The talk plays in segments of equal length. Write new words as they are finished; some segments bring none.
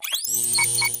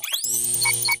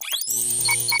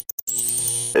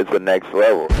It's the next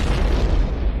level.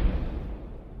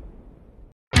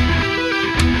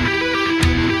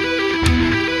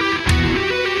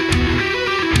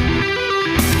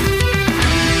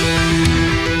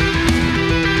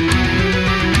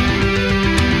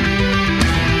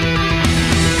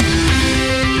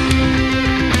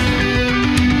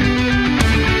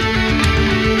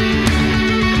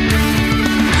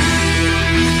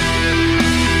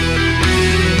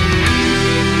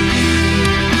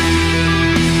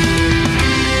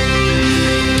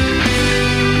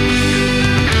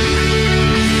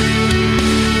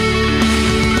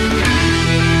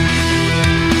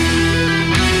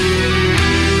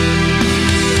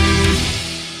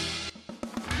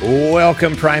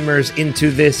 Welcome, Primers,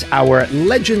 into this, our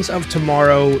Legends of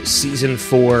Tomorrow Season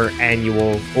 4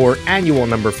 annual, or annual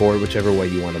number 4, whichever way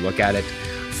you want to look at it.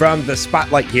 From the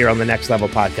Spotlight here on the Next Level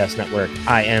Podcast Network,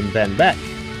 I am Ben Beck.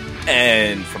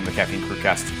 And from the Caffeine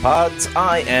Crewcast Pods,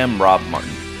 I am Rob Martin.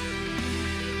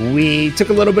 We took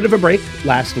a little bit of a break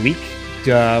last week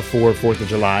for 4th of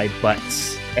July,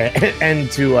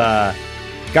 and to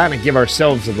kind of give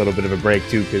ourselves a little bit of a break,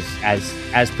 too, because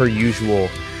as per usual,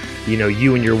 you know,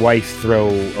 you and your wife throw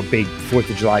a big 4th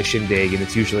of July shindig, and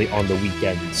it's usually on the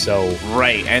weekend. So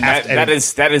right, and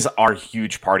that is our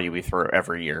huge party we throw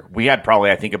every year. We had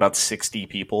probably, I think, about 60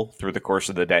 people through the course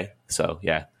of the day. So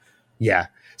yeah.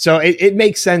 So it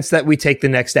makes sense that we take the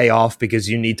next day off because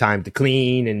you need time to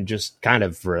clean and just kind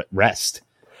of rest.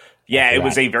 Yeah, it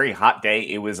was a very hot day.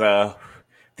 It was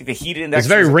I think the heat index. It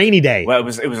was a very rainy day. Well, it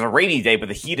was a rainy day, but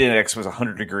the heat index was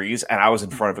 100 degrees, and I was in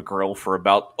front of a grill for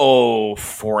about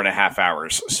 4.5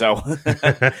 hours. So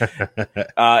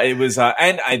it was,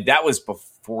 that was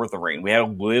before the rain. We had a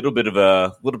little bit of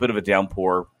a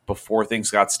downpour before things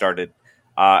got started,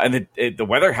 and the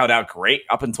weather held out great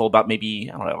up until about maybe,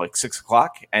 I don't know, like 6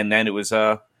 o'clock, and then it was kind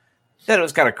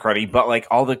of cruddy, but like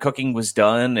all the cooking was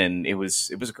done, and it was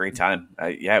a great time.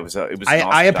 It was.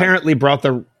 I apparently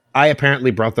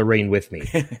brought the rain with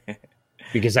me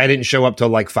because I didn't show up till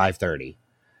like 5:30,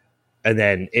 and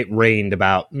then it rained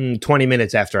about 20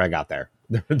 minutes after I got there.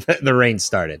 The rain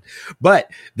started. But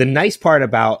the nice part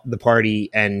about the party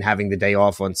and having the day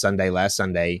off on last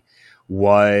Sunday,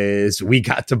 was we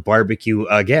got to barbecue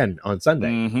again on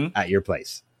Sunday at your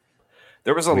place.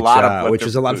 There was which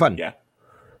was a lot of fun. Yeah.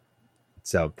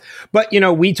 So, but you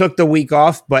know, we took the week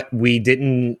off, but we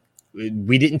didn't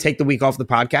take the week off the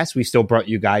podcast. We still brought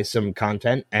you guys some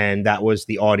content, and that was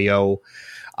the audio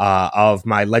of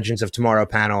my Legends of Tomorrow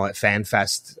panel at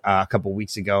FanFest a couple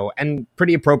weeks ago, and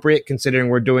pretty appropriate considering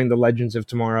we're doing the Legends of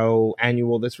Tomorrow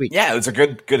annual this week. Yeah, it was a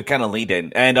good kind of lead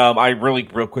in. And I really,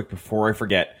 real quick before I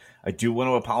forget, I do want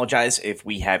to apologize if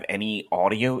we have any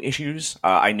audio issues.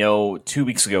 I know 2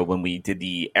 weeks ago when we did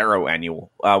the Arrow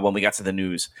annual, when we got to the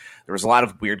news, there was a lot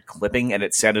of weird clipping, and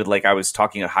it sounded like I was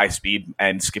talking at high speed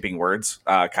and skipping words,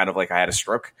 kind of like I had a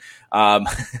stroke.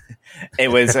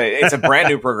 It's a brand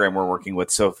new program we're working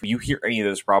with, so if you hear any of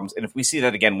those problems, and if we see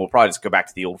that again, we'll probably just go back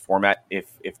to the old format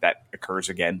if that occurs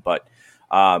again. But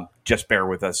just bear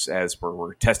with us as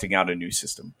we're testing out a new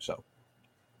system. So.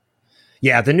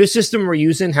 Yeah, the new system we're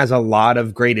using has a lot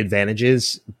of great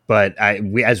advantages, but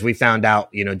as we found out,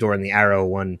 you know, during the Arrow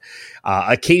one,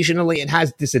 occasionally it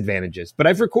has disadvantages. But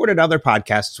I've recorded other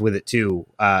podcasts with it too,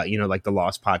 you know, like the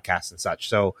Lost podcast and such.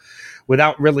 So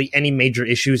without really any major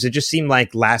issues, it just seemed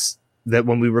like that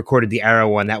when we recorded the Arrow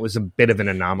one, that was a bit of an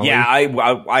anomaly. Yeah,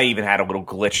 I even had a little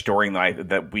glitch during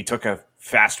that we took a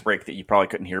fast break that you probably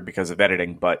couldn't hear because of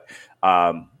editing, but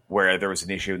where there was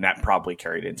an issue, and that probably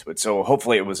carried into it. So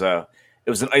hopefully it was an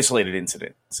isolated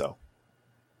incident. So,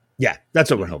 yeah, that's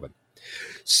what we're hoping.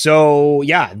 So,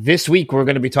 yeah, this week we're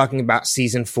going to be talking about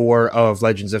Season 4 of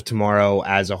Legends of Tomorrow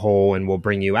as a whole, and we'll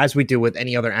bring you, as we do with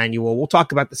any other annual, we'll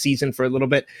talk about the season for a little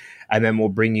bit, and then we'll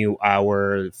bring you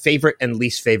our favorite and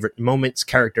least favorite moments,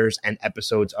 characters, and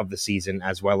episodes of the season,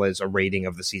 as well as a rating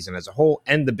of the season as a whole,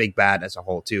 and the big bad as a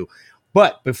whole, too.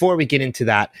 But before we get into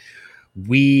that,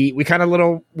 we kind of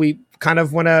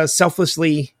want to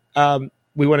selflessly...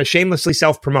 we want to shamelessly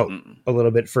self-promote a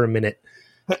little bit for a minute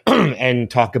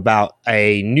and talk about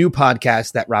a new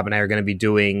podcast that Rob and I are going to be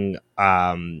doing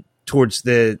within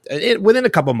a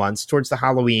couple months, towards the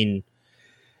Halloween,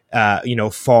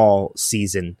 fall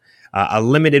season. A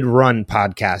limited run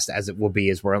podcast, as it will be,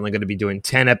 is we're only going to be doing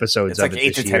 10 episodes. It's like of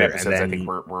 8 to 10 year, episodes. I think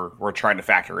we're trying to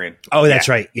factor in. Oh, that's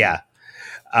right. Yeah.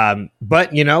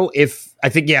 But you know, I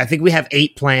think we have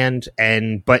 8 planned,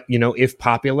 but you know, if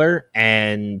popular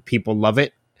and people love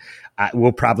it,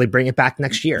 we'll probably bring it back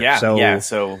next year. Yeah.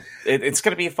 So it's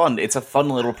going to be fun. It's a fun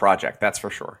little project. That's for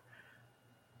sure.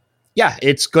 Yeah,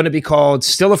 it's going to be called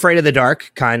Still Afraid of the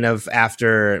Dark, kind of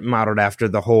modeled after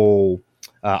the whole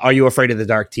Are You Afraid of the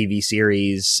Dark TV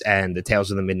series and the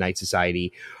Tales of the Midnight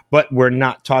Society. But we're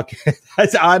not talking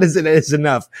as odd as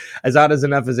enough as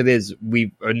it is.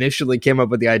 We initially came up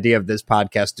with the idea of this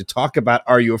podcast to talk about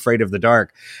Are You Afraid of the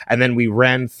Dark? And then we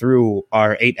ran through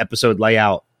our 8-episode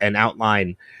layout and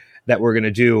outline that we're going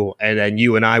to do. And then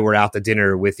you and I were out to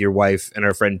dinner with your wife and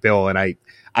our friend Bill. And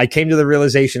I came to the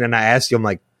realization and I asked you, I'm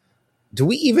like, do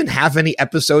we even have any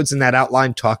episodes in that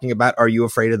outline talking about Are You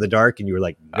Afraid of the Dark? And you were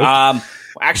like, nope.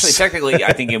 Actually, technically,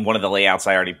 I think in one of the layouts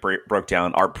I already broke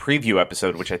down our preview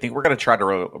episode, which I think we're going to try to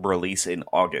release in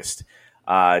August,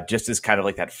 just as kind of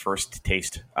like that first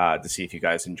taste to see if you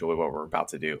guys enjoy what we're about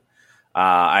to do.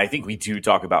 I think we do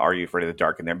talk about Are You Afraid of the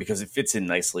Dark in there because it fits in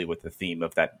nicely with the theme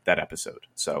of that episode.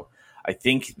 So I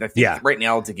think right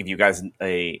now, to give you guys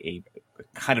a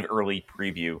kind of early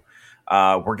preview,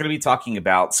 we're going to be talking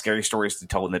about Scary Stories to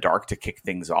Tell in the Dark to kick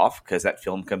things off because that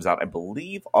film comes out, I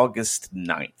believe, August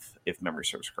 9th, if memory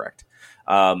serves correct.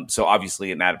 So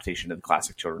obviously an adaptation of the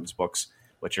classic children's books,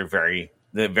 which are very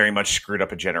much screwed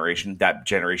up a generation, that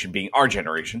generation being our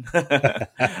generation. But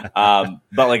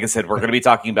like I said, we're going to be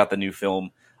talking about the new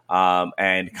film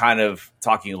and kind of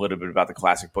talking a little bit about the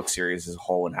classic book series as a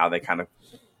whole and how they kind of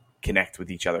connect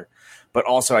with each other. But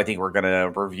also, I think we're going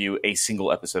to review a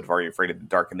single episode of Are You Afraid of the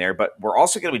Dark in there. But we're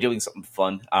also going to be doing something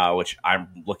fun, which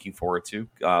I'm looking forward to.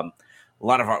 A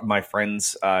lot of my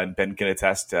friends, and Ben can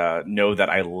attest, know that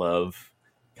I love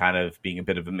kind of being a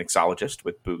bit of a mixologist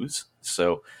with booze.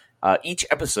 So each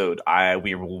episode,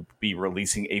 we will be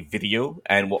releasing a video,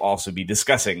 and we'll also be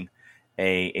discussing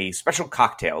a special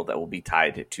cocktail that will be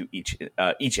tied to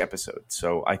each episode.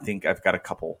 So I think I've got a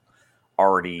couple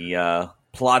already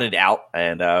plotted out,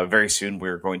 and very soon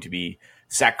we're going to be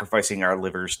sacrificing our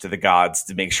livers to the gods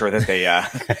to make sure that they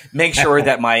make sure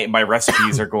that my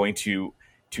recipes are going to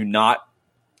not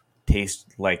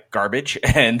taste like garbage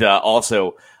and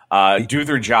also do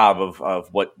their job of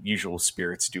what usual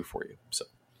spirits do for you. So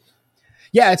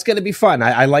yeah, it's going to be fun.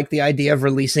 I like the idea of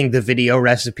releasing the video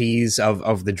recipes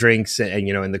of the drinks and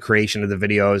and the creation of the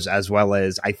videos, as well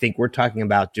as I think we're talking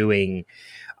about doing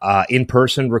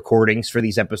in-person recordings for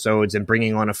these episodes and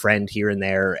bringing on a friend here and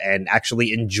there and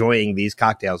actually enjoying these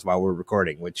cocktails while we're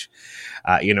recording, which,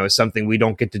 is something we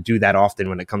don't get to do that often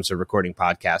when it comes to recording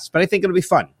podcasts. But I think it'll be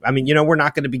fun. I mean, we're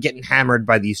not going to be getting hammered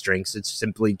by these drinks. It's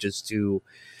simply just to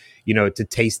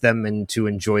taste them and to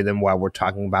enjoy them while we're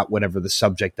talking about whatever the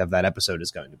subject of that episode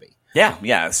is going to be.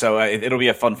 Yeah. So it'll be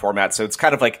a fun format. So it's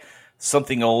kind of like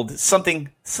something old, something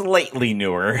slightly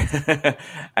newer.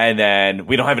 And then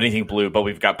we don't have anything blue, but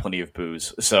we've got plenty of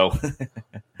booze. So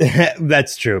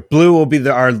that's true. Blue will be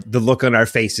the look on our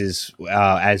faces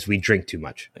as we drink too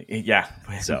much. Yeah,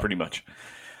 so pretty much.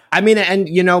 I mean, and,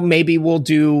 maybe we'll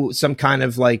do some kind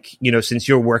of like, since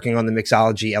you're working on the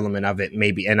mixology element of it,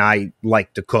 maybe, and I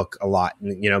like to cook a lot,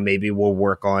 maybe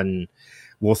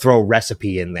we'll throw a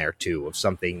recipe in there too of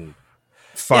something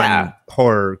fun,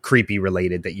 horror, creepy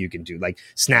related that you can do, like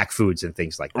snack foods and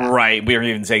things like that. Right. We were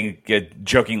even saying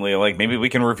jokingly, like maybe we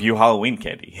can review Halloween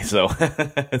candy. So,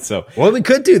 well, we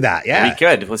could do that. Yeah, we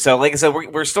could. So, like I said,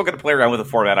 we're still going to play around with the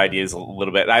format ideas a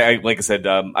little bit. I like I said,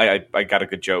 I got a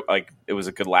good joke. Like it was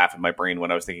a good laugh in my brain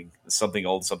when I was thinking something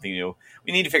old, something new.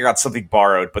 We need to figure out something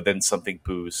borrowed, but then something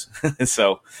booze.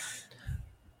 So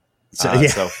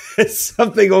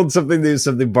something old, something new,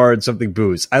 something borrowed, something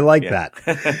booze. I like that.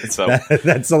 So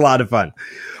that's a lot of fun.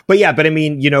 But I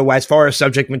mean, as far as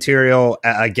subject material,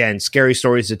 again, Scary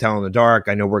Stories to Tell in the Dark.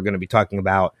 I know we're going to be talking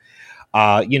about,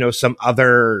 some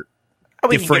other.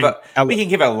 We can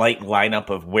give a light lineup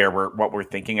of what we're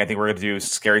thinking. I think we're going to do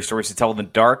Scary Stories to Tell in the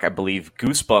Dark. I believe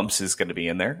Goosebumps is going to be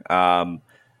in there.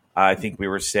 I think we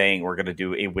were saying we're going to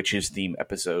do a witches theme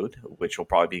episode, which will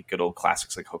probably be good old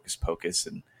classics like Hocus Pocus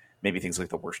and maybe things like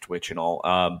The Worst Witch and all.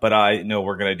 But I know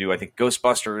we're going to do, I think,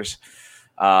 Ghostbusters,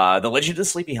 The Legend of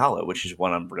Sleepy Hollow, which is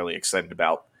one I'm really excited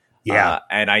about. Yeah.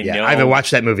 And I know I haven't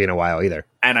watched that movie in a while either.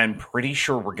 And I'm pretty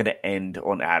sure we're going to end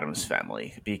on Addams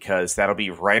Family because that'll be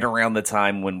right around the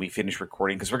time when we finish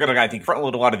recording. Because we're going to, I think, front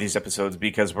load a lot of these episodes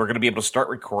because we're going to be able to start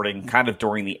recording kind of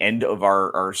during the end of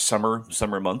our summer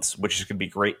months, which is going to be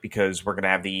great because we're going to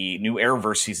have the new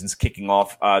Arrowverse seasons kicking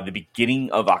off the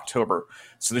beginning of October.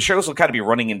 So the shows will kind of be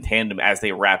running in tandem as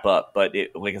they wrap up. But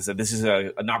like I said, this is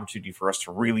an opportunity for us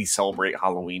to really celebrate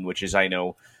Halloween, which is, I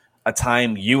know, a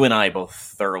time you and I both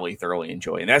thoroughly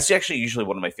enjoy. And that's actually usually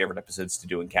one of my favorite episodes to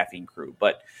do in Caffeine Crew.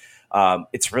 But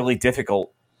it's really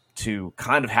difficult to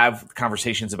kind of have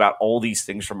conversations about all these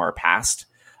things from our past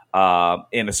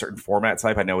in a certain format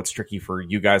type. I know it's tricky for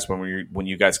you guys when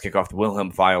you guys kick off the Wilhelm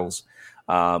Files.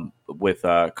 with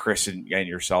Chris and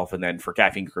yourself. And then for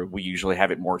Caffeine Crew, we usually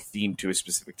have it more themed to a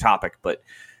specific topic. But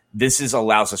this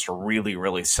allows us to really,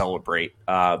 really celebrate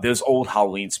those old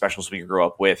Halloween specials we grew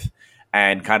up with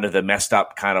and kind of the messed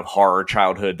up kind of horror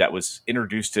childhood that was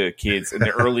introduced to kids in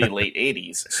the early, late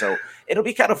 80s. So it'll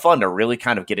be kind of fun to really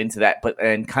kind of get into that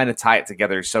and kind of tie it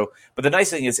together. So, but the nice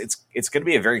thing is it's going to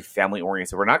be a very family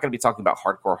oriented. We're not going to be talking about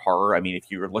hardcore horror. I mean, if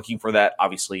you're looking for that,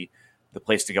 obviously the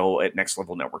place to go at Next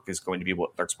Level Network is going to be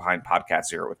What Lurks Behind Podcast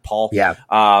here with Paul. Yeah.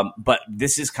 But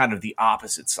this is kind of the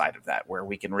opposite side of that, where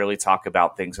we can really talk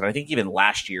about things. And I think even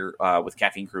last year with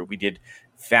Caffeine Crew, we did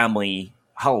family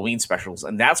Halloween specials.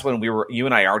 And that's when you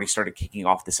and I already started kicking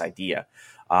off this idea,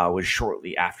 was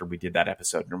shortly after we did that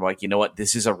episode. And we're like, you know what,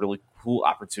 this is a really cool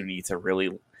opportunity to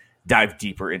really dive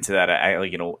deeper into that,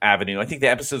 avenue. I think the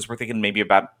episodes we're thinking maybe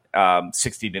about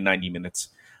 60 to 90 minutes.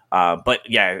 But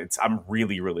yeah, I'm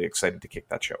really, really excited to kick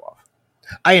that show off.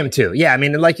 I am too. Yeah. I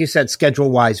mean, like you said, schedule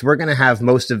wise, we're going to have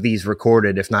most of these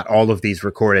recorded, if not all of these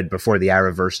recorded before the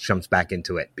Arrowverse jumps back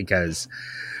into it, because,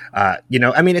 I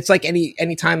mean, it's like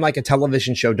any time like a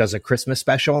television show does a Christmas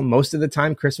special, most of the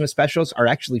time Christmas specials are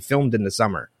actually filmed in the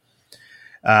summer,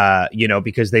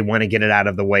 because they want to get it out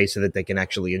of the way so that they can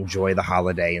actually enjoy the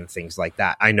holiday and things like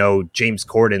that. I know James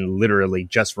Corden literally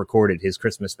just recorded his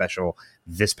Christmas special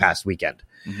this past weekend.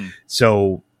 Mm-hmm.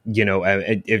 So,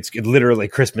 it's literally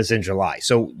Christmas in July.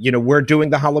 So, we're doing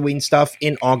the Halloween stuff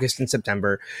in August and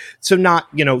September. So not,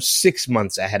 6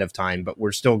 months ahead of time, but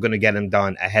we're still going to get them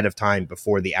done ahead of time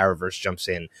before the Arrowverse jumps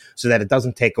in so that it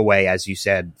doesn't take away, as you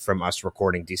said, from us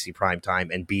recording DC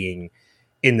Primetime and being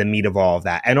in the meat of all of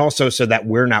that. And also so that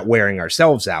we're not wearing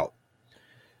ourselves out.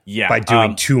 Yeah, by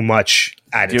doing too much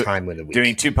at a time with a week.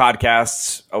 Doing 2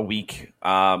 podcasts a week,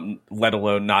 let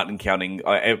alone not counting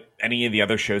any of the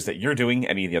other shows that you're doing,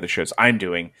 any of the other shows I'm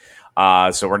doing.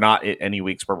 So we're not at any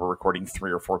weeks where we're recording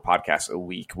 3 or 4 podcasts a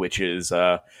week, which is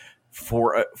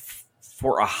for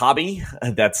a hobby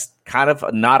that's kind of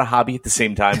not a hobby at the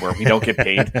same time, where we don't get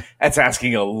paid. That's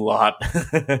asking a lot.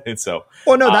 So,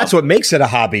 well, no, that's what makes it a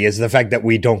hobby, is the fact that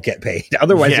we don't get paid.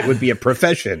 Otherwise, it would be a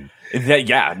profession.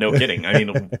 Yeah, no kidding. I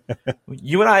mean,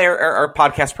 you and I are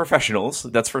podcast professionals,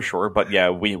 that's for sure. But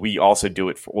yeah, we also do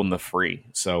it on the free.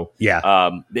 So yeah,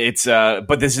 it's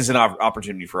but this is an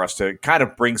opportunity for us to kind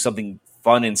of bring something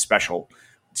fun and special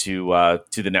to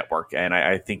the network, and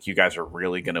I think you guys are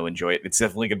really going to enjoy it. It's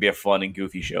definitely going to be a fun and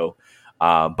goofy show.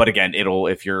 But again,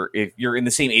 if you're in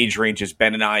the same age range as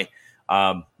Ben and I,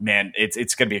 man,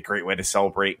 it's going to be a great way to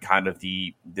celebrate kind of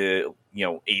the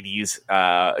 80s.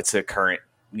 It's a current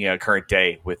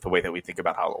day with the way that we think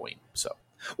about Halloween. So,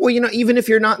 well, even if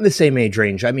you're not in the same age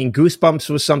range, I mean, Goosebumps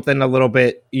was something a little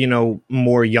bit,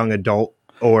 more young adult,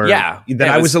 or that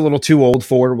I was a little too old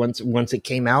for once it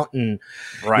came out. And,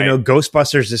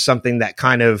 Ghostbusters is something that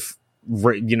kind of,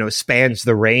 spans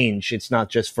the range. It's not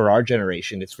just for our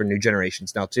generation, it's for new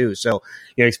generations now too. So,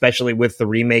 especially with the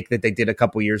remake that they did a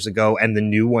couple years ago and the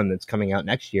new one that's coming out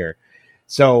next year.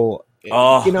 So,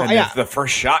 the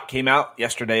first shot came out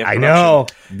yesterday. I know,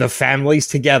 the family's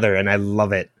together, and I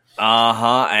love it.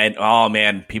 And oh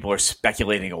man, people are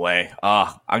speculating away.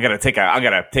 I'm gonna take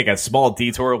a small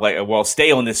detour.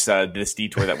 Stay on this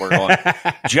detour that we're on,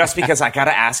 just because I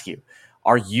gotta ask you: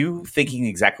 are you thinking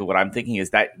exactly what I'm thinking?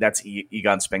 Is that's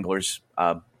Egon Spengler's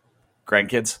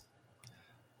grandkids?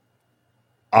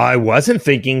 I wasn't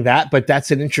thinking that, but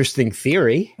that's an interesting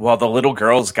theory. Well, the little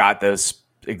girl's got those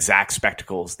exact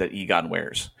spectacles that Egon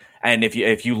wears. And if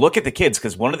you look at the kids,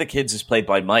 because one of the kids is played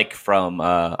by Mike from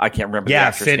I can't remember the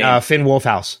actor's name. Finn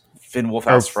Wolfhouse. Finn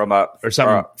Wolfhouse from or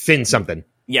something. Finn something.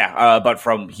 Yeah, but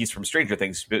he's from Stranger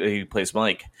Things. He plays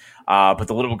Mike. But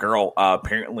the little girl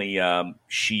apparently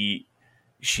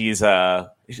she's I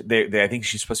think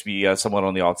she's supposed to be someone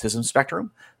on the autism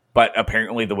spectrum. But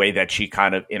apparently the way that she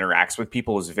kind of interacts with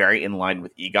people is very in line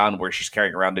with Egon, where she's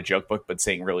carrying around a joke book but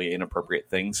saying really inappropriate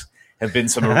things. Have been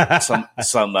some it's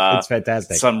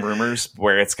fantastic. Some rumors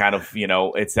where it's kind of,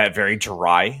 it's that very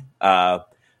dry.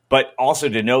 But also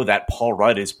to know that Paul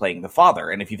Rudd is playing the father.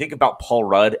 And if you think about Paul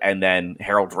Rudd and then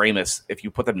Harold Ramis, if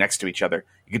you put them next to each other,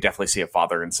 you could definitely see a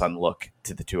father and son look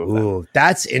to the two of them. Ooh,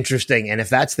 that's interesting. And if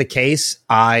that's the case,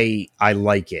 I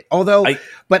like it.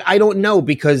 But I don't know,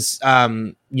 because,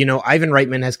 Ivan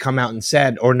Reitman has come out and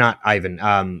said, or not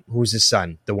Ivan, who's his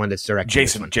son, the one that's directing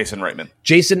Jason Reitman.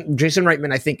 Jason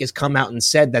Reitman, I think, has come out and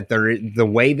said that the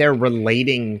way they're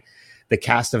relating the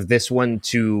cast of this one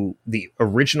to the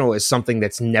original is something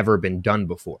that's never been done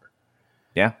before.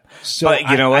 Yeah. So but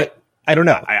you know what? I don't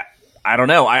know. I don't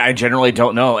know. I generally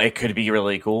don't know. It could be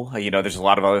really cool. There's a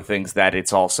lot of other things that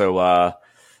it's also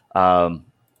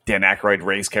Dan Aykroyd,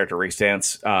 Ray's character, Ray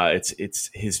Stantz, it's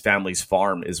his family's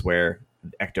farm is where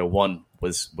Ecto-1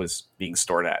 was being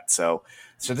stored at. So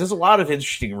there's a lot of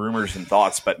interesting rumors and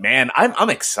thoughts, but man, I'm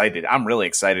excited. I'm really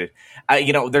excited.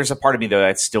 There's a part of me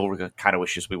that still kind of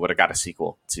wishes we would have got a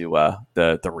sequel to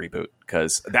the reboot,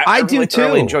 because that I really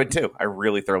thoroughly enjoyed too. I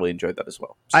really thoroughly enjoyed that as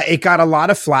well. So. It got a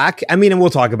lot of flack. I mean, and we'll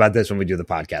talk about this when we do the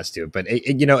podcast too. But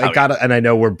and I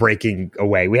know we're breaking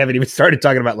away. We haven't even started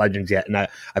talking about Legends yet, and I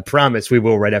promise we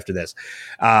will right after this.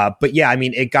 But yeah, I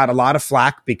mean, it got a lot of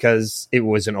flack because it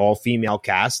was an all-female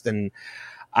cast, and.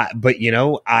 But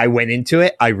I went into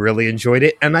it. I really enjoyed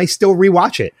it, and I still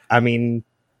rewatch it. I mean,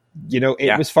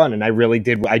 it was fun, and I really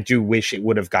did. I do wish it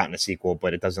would have gotten a sequel,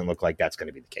 but it doesn't look like that's going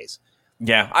to be the case.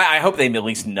 Yeah, I hope they at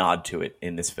least nod to it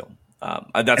in this film.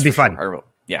 That'd be fun. Sure.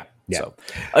 Yeah. So,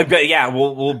 but yeah,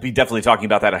 we'll be definitely talking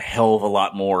about that a hell of a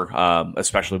lot more,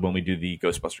 especially when we do the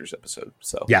Ghostbusters episode.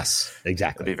 So yes,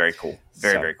 exactly. It'd be very cool.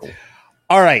 Very cool.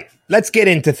 All right, let's get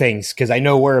into things, because I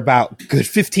know we're about good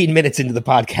 15 minutes into the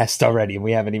podcast already, and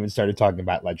we haven't even started talking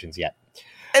about Legends yet.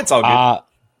 It's all good.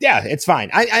 Yeah, it's fine.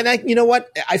 I you know what?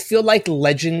 I feel like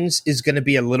Legends is going to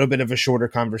be a little bit of a shorter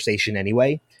conversation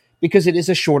anyway, because it is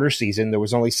a shorter season. There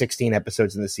was only 16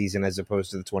 episodes in the season as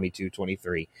opposed to the 22,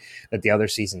 23 that the other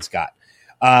seasons got.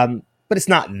 But it's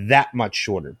not that much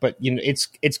shorter. But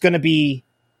it's going to be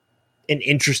an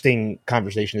interesting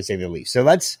conversation, to say the least. So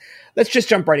let's just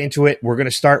jump right into it. We're going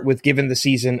to start with giving the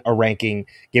season a ranking,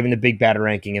 giving the Big Bad a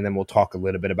ranking, and then we'll talk a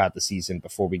little bit about the season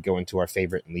before we go into our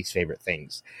favorite and least favorite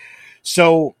things.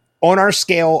 So on our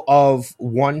scale of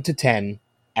 1 to 10,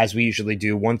 as we usually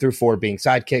do, 1 through 4 being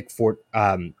sidekick,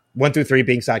 1 through 3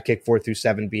 being sidekick, 4 through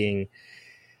 7 being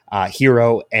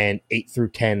hero, and 8 through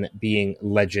 10 being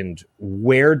legend,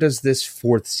 where does this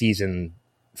fourth season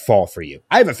fall for you?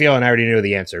 I have a feeling I already know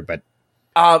the answer, but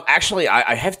actually,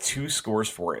 I have 2 scores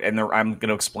for it, and I'm going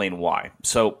to explain why.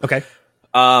 So, okay,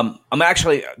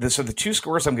 the 2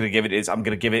 scores I'm going to give it is I'm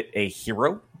going to give it a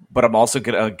hero, but I'm also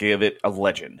going to give it a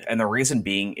legend. And the reason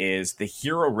being is the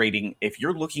hero rating. If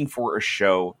you're looking for a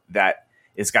show that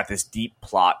has got this deep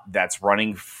plot that's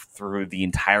running through the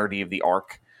entirety of the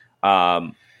arc,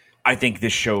 I think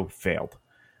this show failed.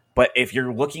 But if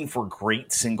you're looking for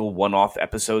great single one-off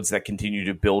episodes that continue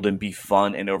to build and be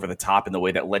fun and over the top in the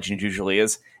way that Legend usually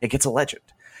is, it gets a legend.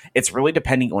 It's really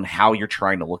depending on how you're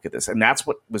trying to look at this. And that's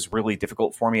what was really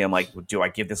difficult for me. I'm like, do I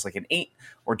give this like an 8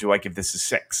 or do I give this a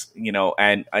 6?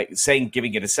 And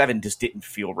giving it a 7 just didn't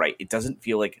feel right. It doesn't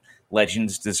feel like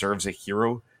Legends deserves a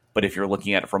hero, but if you're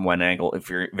looking at it from one angle, it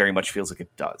very much feels like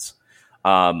it does.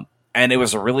 And it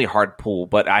was a really hard pull.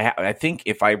 But I think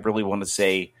if I really want to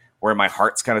say where my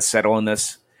heart's kind of set on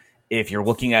this, if you're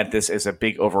looking at this as a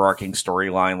big overarching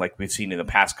storyline like we've seen in the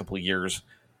past couple of years,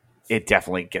 it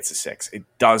definitely gets a 6. It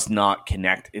does not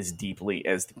connect as deeply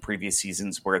as the previous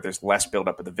seasons where there's less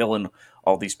build-up of the villain,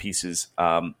 all these pieces.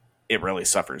 It really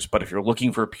suffers. But if you're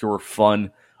looking for pure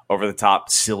fun, over-the-top,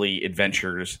 silly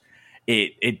adventures,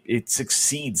 it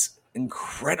succeeds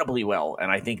incredibly well.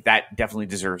 And I think that definitely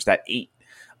deserves that 8.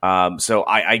 So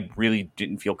I really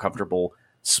didn't feel comfortable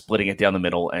splitting it down the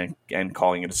middle and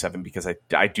calling it a 7, because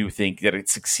I do think that it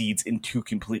succeeds in 2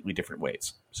 completely different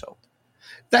ways. So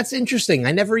that's interesting.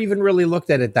 I never even really looked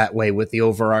at it that way, with the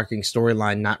overarching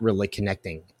storyline not really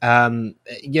connecting. And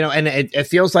it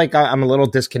feels like I'm a little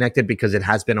disconnected because it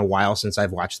has been a while since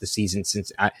I've watched the season.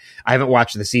 Since I haven't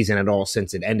watched the season at all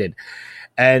since it ended,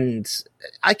 and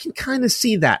I can kind of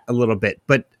see that a little bit,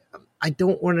 but I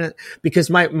don't want to, because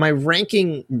my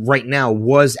ranking right now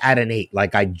was at an 8.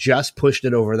 Like, I just pushed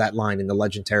it over that line in the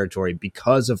Legend territory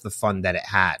because of the fun that it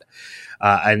had,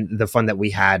 and the fun that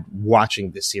we had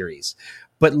watching the series.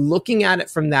 But looking at it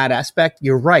from that aspect,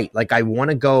 you're right. Like, I want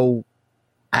to go,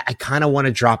 I kind of want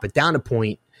to drop it down a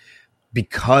point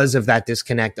because of that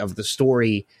disconnect of the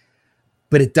story,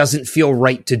 but it doesn't feel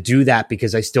right to do that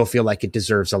because I still feel like it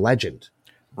deserves a legend.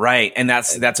 Right, and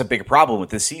that's a big problem with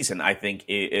this season, I think,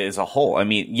 as a whole. I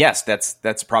mean, yes,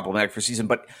 that's problematic for season,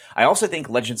 but I also think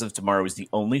Legends of Tomorrow is the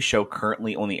only show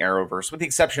currently on the Arrowverse, with the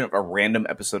exception of a random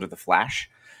episode of The Flash.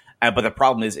 But the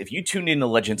problem is, if you tune in to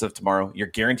Legends of Tomorrow, you're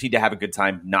guaranteed to have a good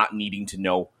time, not needing to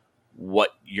know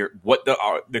what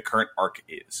the current arc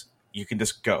is. You can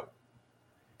just go.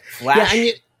 Flash.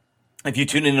 Yeah, if you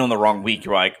tune in on the wrong week,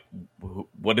 you're like,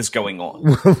 what is going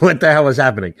on? What the hell is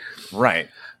happening? Right.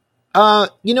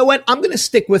 You know what? I'm going to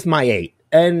stick with my 8.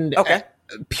 And okay.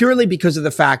 Purely because of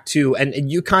the fact, too,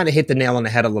 and you kind of hit the nail on the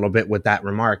head a little bit with that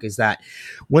remark, is that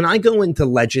when I go into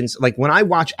Legends, like when I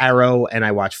watch Arrow and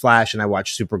I watch Flash and I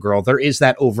watch Supergirl, there is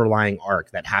that overlying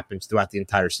arc that happens throughout the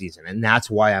entire season. And that's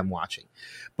why I'm watching.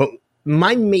 But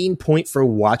my main point for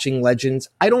watching Legends,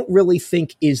 I don't really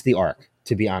think is the arc,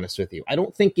 to be honest with you. I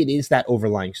don't think it is that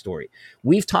overlying story.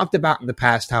 We've talked about in the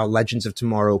past how Legends of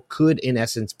Tomorrow could, in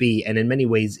essence, be, and in many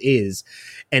ways is,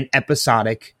 an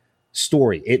episodic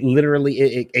story. It literally,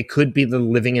 it could be the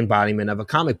living embodiment of a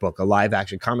comic book, a live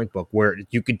action comic book, where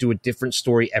you could do a different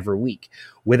story every week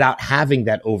without having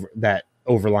that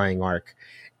overlying arc,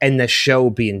 and the show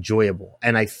be enjoyable.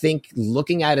 And I think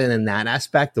looking at it in that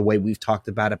aspect, the way we've talked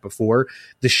about it before,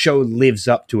 the show lives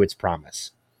up to its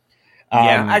promise.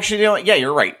 Yeah, actually, you know what? Yeah,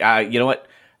 you're right. You know what?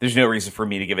 There's no reason for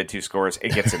me to give it 2 scores.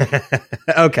 It gets it.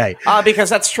 Okay. Because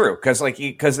that's true.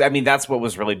 Because I mean, that's what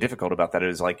was really difficult about that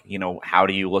is like, you know, how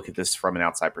do you look at this from an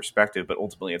outside perspective? But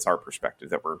ultimately, it's our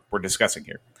perspective that we're discussing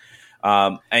here.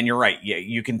 And you're right. Yeah,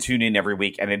 you can tune in every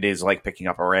week, and it is like picking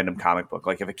up a random comic book.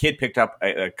 Like if a kid picked up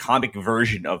a comic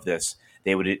version of this,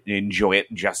 they would enjoy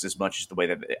it just as much as the way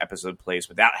that the episode plays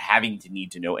without having to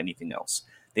need to know anything else.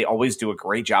 They always do a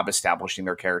great job establishing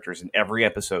their characters in every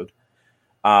episode.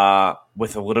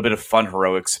 With a little bit of fun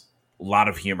heroics, a lot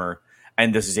of humor,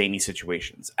 and the zany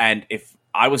situations. And if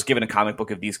I was given a comic book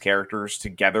of these characters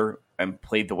together and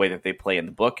played the way that they play in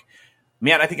the book,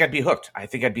 man, I think I'd be hooked. I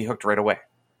think I'd be hooked right away.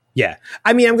 Yeah.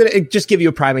 I mean, I'm going to just give you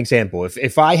a prime example.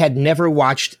 If I had never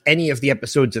watched any of the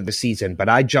episodes of the season, but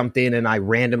I jumped in and I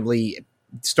randomly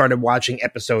started watching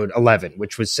episode 11,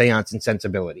 which was Seance and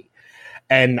Sensibility,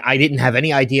 and I didn't have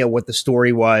any idea what the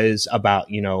story was about,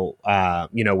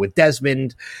 with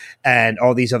Desmond and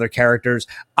all these other characters,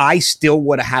 I still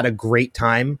would have had a great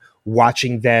time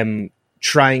watching them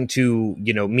trying to,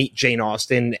 meet Jane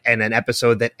Austen and an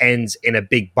episode that ends in a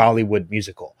big Bollywood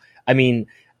musical. I mean,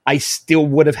 I still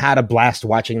would have had a blast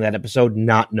watching that episode,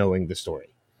 not knowing the story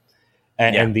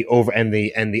and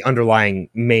the underlying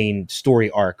main story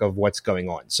arc of what's going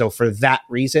on. So for that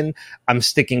reason, I'm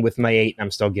sticking with my 8 and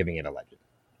I'm still giving it a Legend.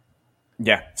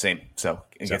 Yeah, same. So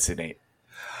it gets an 8.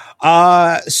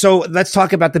 So let's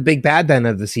talk about the big bad then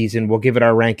of the season. We'll give it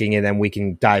our ranking and then we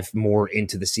can dive more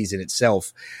into the season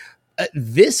itself.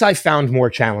 This I found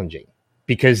more challenging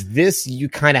because this you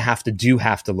kind of have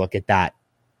to look at that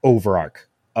overarch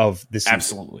of the season.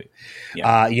 Absolutely.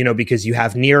 Yeah. Because you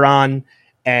have Neron,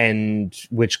 and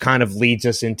which kind of leads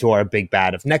us into our big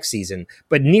bad of next season.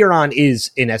 But Neron is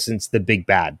in essence the big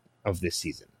bad of this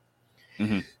season.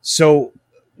 Mm-hmm. So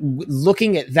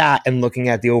looking at that and looking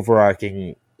at the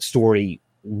overarching story,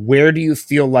 where do you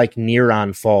feel like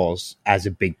Neron falls as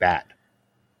a big bad?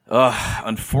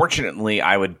 Unfortunately,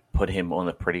 I would put him on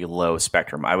a pretty low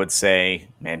spectrum. I would say,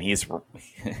 man, he's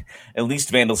at least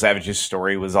Vandal Savage's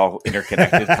story was all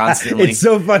interconnected constantly. It's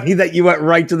so funny that you went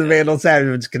right to the Vandal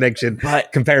Savage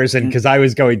comparison because I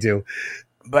was going to.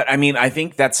 But I mean, I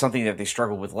think that's something that they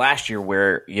struggled with last year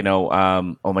where,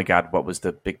 oh my God, what was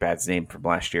the big bad's name from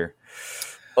last year?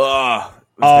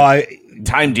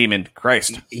 Time Demon.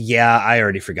 Christ. Yeah, I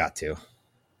already forgot to.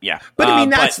 Yeah. But I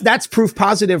mean, that's proof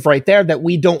positive right there that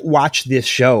we don't watch this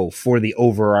show for the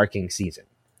overarching season.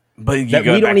 But that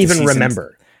we don't even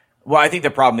remember. Well, I think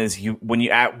the problem is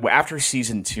after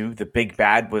season 2, the big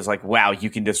bad was like, wow,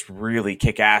 you can just really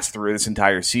kick ass through this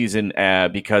entire season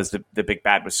because the big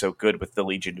bad was so good with the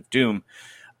Legion of Doom.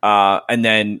 And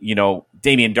then,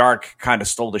 Damien Dark kind of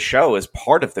stole the show as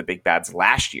part of the big bads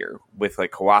last year with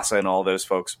like Kawasa and all those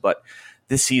folks. But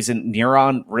this season,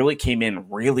 Neron really came in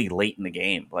really late in the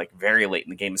game, like very late in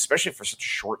the game, especially for such a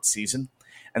short season.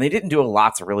 And they didn't do a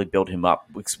lot to really build him up.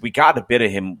 We got a bit of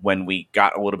him when we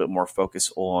got a little bit more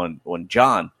focus on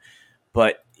John.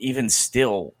 But even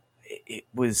still,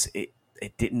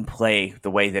 it didn't play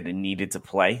the way that it needed to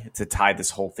play to tie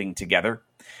this whole thing together.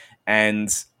 And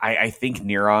I think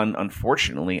Neron,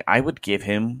 unfortunately, I would give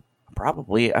him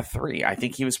probably a 3. I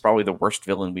think he was probably the worst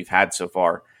villain we've had so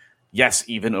far. Yes,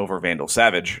 even over Vandal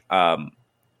Savage.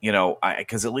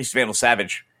 Because at least Vandal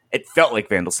Savage, it felt like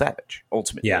Vandal Savage,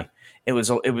 ultimately. Yeah. It was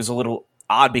a little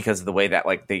odd because of the way that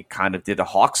like they kind of did the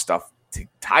Hawk stuff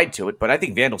tied to it. But I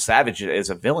think Vandal Savage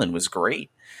as a villain was great.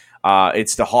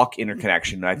 It's the Hawk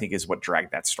interconnection that I think is what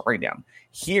dragged that story down.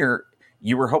 Here,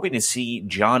 you were hoping to see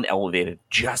John elevated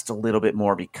just a little bit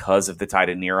more because of the tie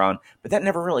to Neron, but that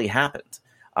never really happened.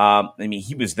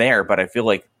 He was there, but I feel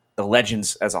like the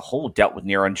Legends as a whole dealt with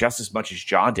Neron just as much as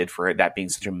John did for that being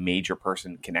such a major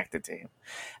person connected to him.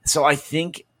 So I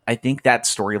think that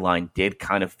storyline did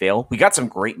kind of fail. We got some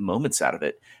great moments out of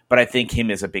it, but I think him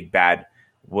as a big bad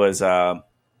was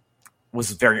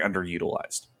very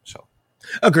underutilized. So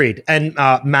agreed. And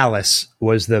Malice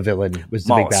was the villain, was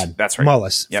the Malice, big bad. That's right.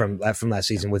 Malice from last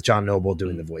season with John Noble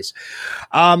doing the voice.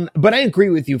 But I agree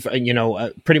with you,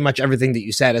 pretty much everything that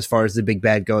you said as far as the big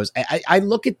bad goes. I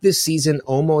look at this season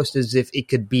almost as if it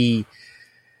could be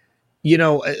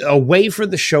a way for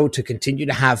the show to continue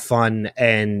to have fun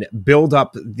and build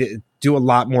up, do a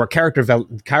lot more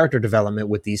character development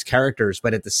with these characters,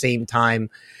 but at the same time,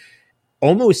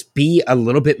 almost be a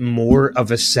little bit more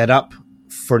of a setup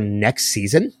for next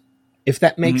season, if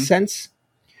that makes sense.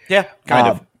 Yeah, kind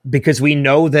of. Because we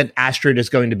know that Astrid is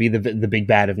going to be the big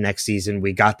bad of next season.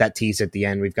 We got that tease at the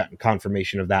end. We've gotten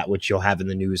confirmation of that, which you'll have in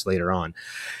the news later on.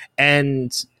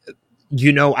 And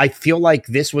I feel like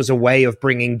this was a way of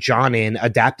bringing John in,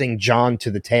 adapting John to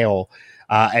the tale,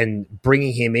 and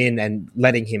bringing him in and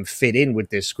letting him fit in with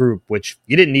this group, which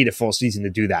you didn't need a full season to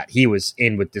do that. He was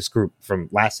in with this group from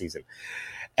last season.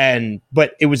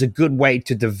 But it was a good way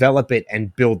to develop it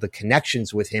and build the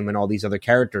connections with him and all these other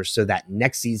characters so that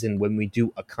next season, when we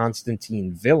do a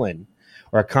Constantine villain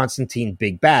or a Constantine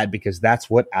big bad, because that's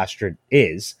what Astrid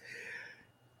is,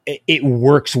 it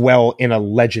works well in a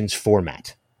Legends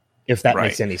format. If that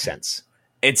makes any sense.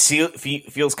 It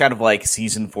feels kind of like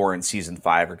season 4 and season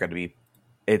 5 are going to be,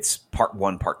 it's part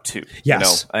 1, part 2.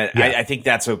 Yes. I think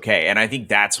that's okay. And I think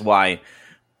that's why,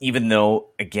 even though,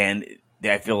 again,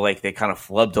 I feel like they kind of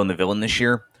flubbed on the villain this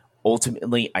year,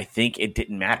 ultimately, I think it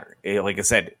didn't matter. Like I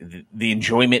said, the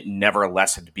enjoyment never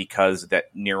lessened because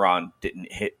that Neron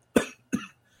didn't hit,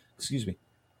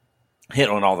 hit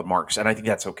on all the marks. And I think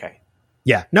that's okay.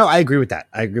 Yeah, no, I agree with that.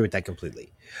 I agree with that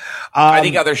completely. I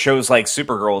think other shows like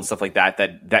Supergirl and stuff like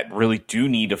that really do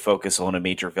need to focus on a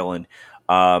major villain.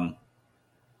 That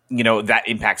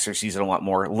impacts their season a lot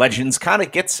more. Legends kind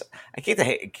of gets. I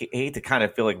hate to kind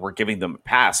of feel like we're giving them a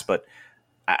pass, but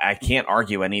I can't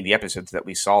argue any of the episodes that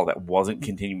we saw that wasn't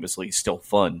continuously still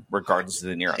fun, regardless of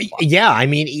the Neron plot. Yeah, I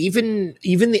mean, even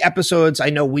the episodes,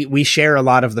 I know we share a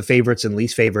lot of the favorites and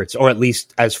least favorites, or at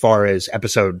least as far as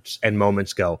episodes and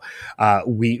moments go.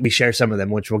 We share some of them,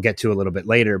 which we'll get to a little bit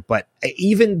later. But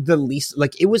even the least,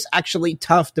 it was actually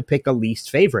tough to pick a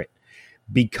least favorite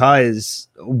because,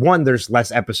 one, there's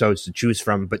less episodes to choose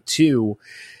from, but two,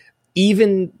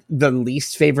 even the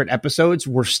least favorite episodes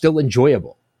were still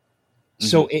enjoyable.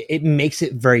 So it makes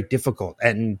it very difficult.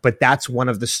 But that's one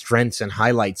of the strengths and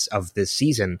highlights of this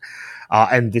season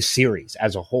and this series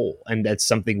as a whole. And that's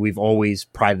something we've always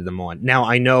prided them on. Now,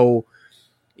 I know,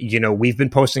 we've been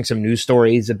posting some news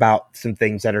stories about some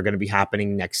things that are going to be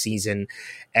happening next season.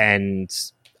 And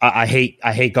I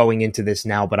hate going into this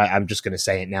now, but I'm just going to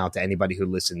say it now to anybody who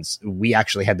listens. We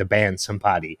actually had to ban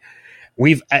somebody.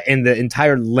 We've, in the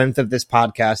entire length of this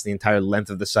podcast, the entire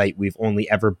length of the site, we've only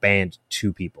ever banned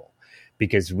 2 people.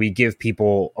 Because we give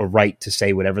people a right to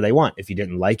say whatever they want. If you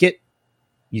didn't like it,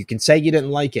 you can say you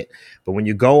didn't like it. But when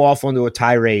you go off onto a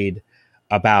tirade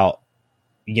about,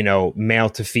 male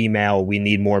to female, we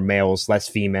need more males, less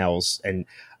females. And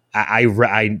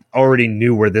I already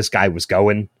knew where this guy was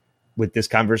going with this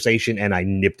conversation, and I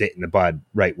nipped it in the bud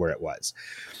right where it was.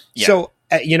 Yeah. So,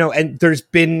 and there's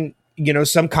been,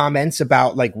 some comments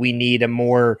about we need a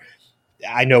more...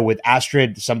 I know with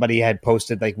Astrid, somebody had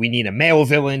posted we need a male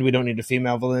villain. We don't need a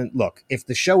female villain. Look, if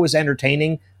the show is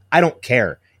entertaining, I don't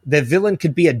care. The villain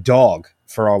could be a dog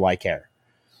for all I care.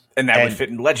 And that would fit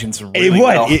in Legends really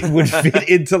well. It would fit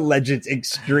into Legends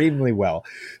extremely well.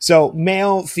 So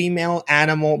male, female,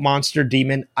 animal, monster,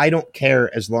 demon, I don't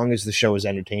care as long as the show is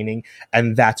entertaining.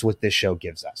 And that's what this show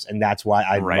gives us. And that's why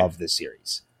I love this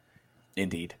series.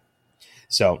 Indeed.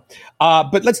 So,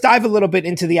 but let's dive a little bit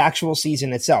into the actual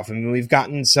season itself. I mean, we've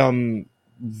gotten some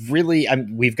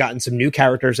new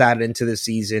characters added into the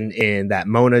season in that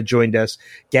Mona joined us.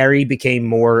 Gary became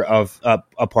more of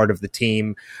a part of the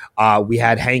team. We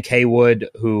had Hank Haywood,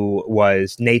 who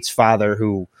was Nate's father,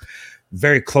 who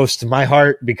very close to my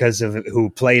heart because of who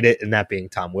played it, and that being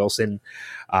Tom Wilson.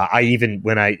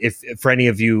 If for any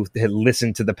of you had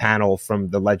listened to the panel from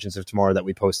the Legends of Tomorrow that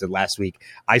we posted last week,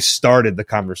 I started the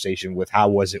conversation with how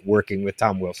was it working with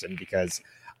Tom Wilson, because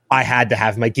I had to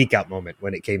have my geek out moment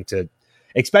when it came to,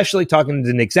 especially talking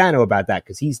to Nick Zano about that,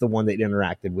 because he's the one that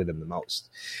interacted with him the most.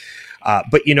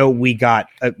 But we got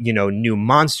new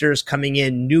monsters coming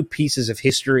in, new pieces of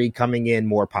history coming in,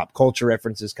 more pop culture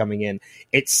references coming in.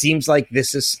 It seems like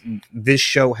this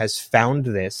show has found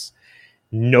this,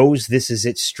 knows this is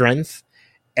its strength,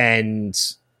 and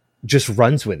just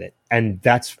runs with it. And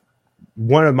that's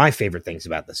one of my favorite things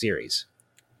about the series.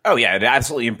 Oh yeah, it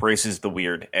absolutely embraces the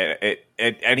weird at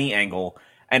any angle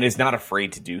and is not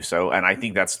afraid to do so. And I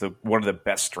think that's one of the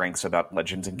best strengths about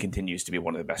Legends, and continues to be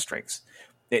one of the best strengths.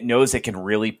 It knows it can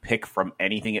really pick from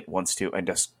anything it wants to and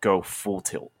just go full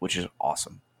tilt, which is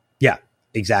awesome. Yeah,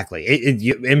 exactly.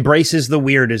 It embraces the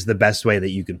weird is the best way that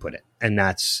you can put it. And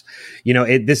that's,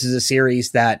 this is a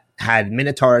series that had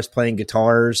Minotaurs playing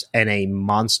guitars and a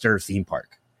monster theme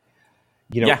park.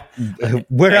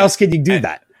 Where else can you do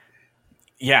that?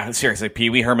 Yeah, seriously, Pee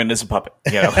Wee Herman is a puppet.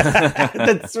 You know?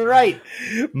 That's right.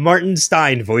 Martin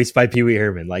Stein, voiced by Pee Wee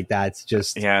Herman. Like, that's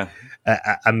just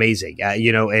amazing.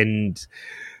 And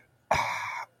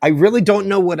I really don't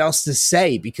know what else to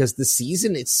say, because the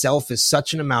season itself is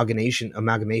such an amalgamation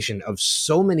of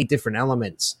so many different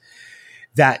elements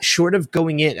that, short of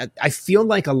going in, I feel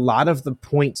like a lot of the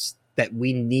points that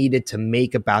we needed to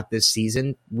make about this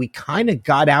season, we kind of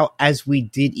got out as we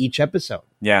did each episode.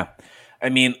 Yeah. I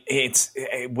mean,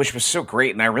 which was so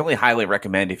great. And I really highly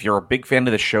recommend, if you're a big fan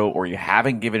of the show or you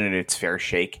haven't given it its fair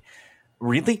shake,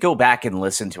 really go back and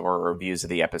listen to our reviews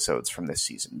of the episodes from this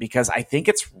season, because I think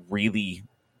it's really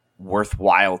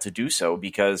worthwhile to do so,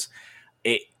 because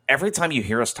every time you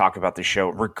hear us talk about the show,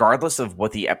 regardless of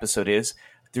what the episode is,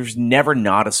 there's never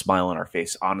not a smile on our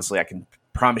face. Honestly, I can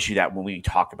promise you that when we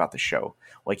talk about the show.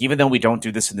 Like, even though we don't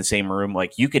do this in the same room,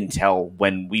 like, you can tell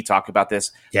when we talk about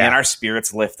this, and our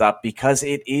spirits lift up, because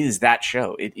it is that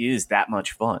show. It is that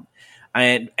much fun.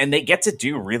 And they get to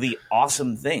do really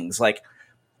awesome things. Like,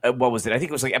 what was it? I think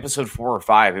it was like episode 4 or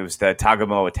 5. It was the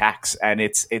Tagamo attacks, and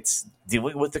it's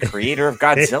dealing with the creator of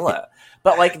Godzilla.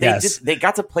 But like, they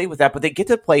got to play with that, but they get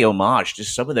to play homage to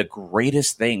some of the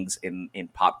greatest things in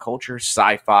pop culture,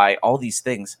 sci-fi, all these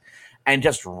things, and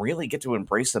just really get to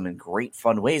embrace them in great,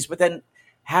 fun ways. But then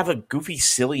have a goofy,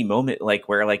 silly moment, like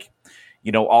where, like,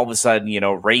 all of a sudden,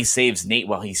 Ray saves Nate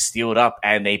while he's steeled up,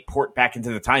 and they port back into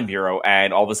the time bureau,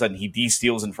 and all of a sudden he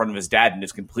de-steals in front of his dad and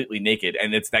is completely naked.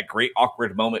 And it's that great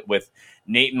awkward moment with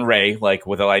Nate and Ray, like,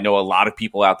 with, I know a lot of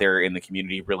people out there in the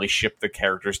community really ship the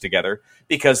characters together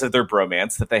because of their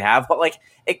bromance that they have. But like,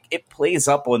 it plays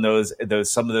up on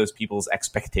some of those people's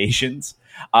expectations,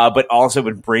 but also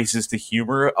embraces the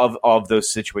humor of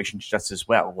those situations just as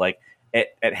well. Like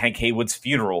at Hank Haywood's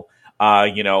funeral,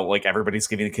 like, everybody's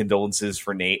giving the condolences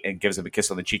for Nate and gives him a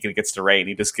kiss on the cheek, and it gets to Ray and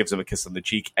he just gives him a kiss on the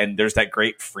cheek. And there's that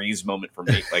great freeze moment for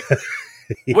Nate. Like,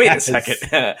 wait a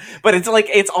second. But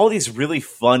it's all these really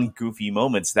fun, goofy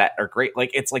moments that are great.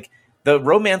 Like, it's like the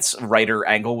romance writer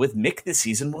angle with Mick this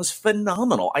season was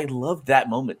phenomenal. I loved that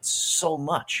moment so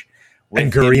much.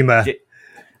 And Garima.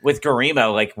 With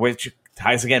Garima, like, which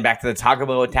ties again back to the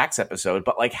Tagamo attacks episode,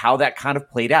 but like how that kind of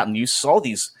played out. And you saw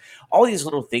all these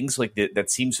little things like that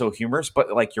seem so humorous,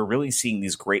 but like, you're really seeing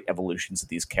these great evolutions of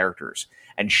these characters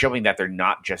and showing that they're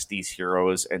not just these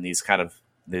heroes and these kind of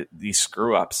these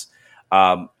screw ups.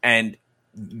 And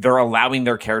they're allowing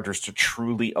their characters to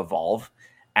truly evolve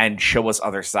and show us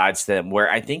other sides to them,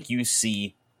 where I think you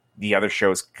see the other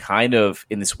shows kind of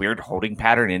in this weird holding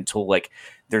pattern until like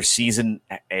their season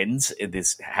ends,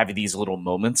 having these little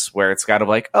moments where it's kind of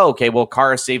like, oh, okay, well,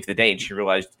 Kara saved the day and she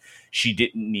realized she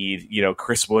didn't need,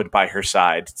 Chris Wood by her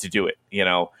side to do it,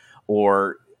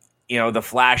 or, the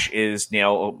Flash is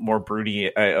now more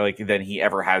broody than he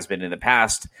ever has been in the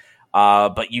past.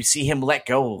 But you see him let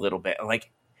go a little bit,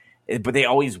 but they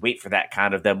always wait for that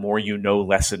kind of the more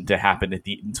lesson to happen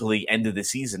until the end of the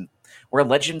season. Where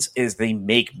Legends is, they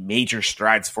make major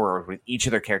strides forward with each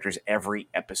of their characters every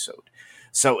episode.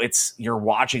 So you're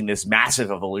watching this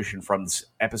massive evolution from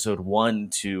episode 1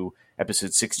 to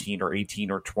episode 16 or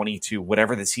 18 or 22,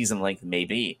 whatever the season length may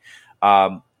be.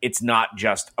 It's not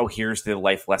just, oh, here's the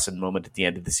life lesson moment at the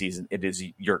end of the season. It is,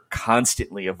 you're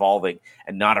constantly evolving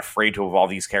and not afraid to evolve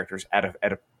these characters at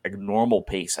a normal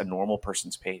pace, a normal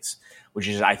person's pace, which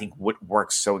is, I think, what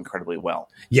works so incredibly well.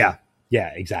 Yeah,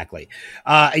 exactly.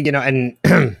 And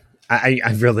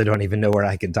I really don't even know where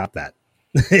I can top that.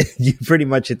 You pretty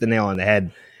much hit the nail on the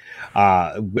head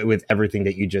with everything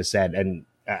that you just said. And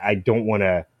I don't want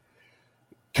to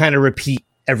kind of repeat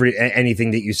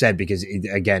anything that you said, because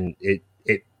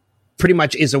it pretty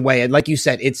much is a way. And like you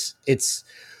said,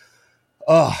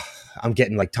 I'm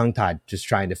getting like tongue tied just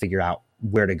trying to figure out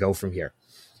where to go from here.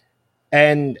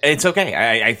 And it's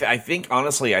okay. I think,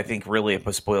 honestly, really it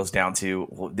just boils down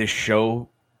to this show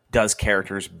does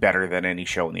characters better than any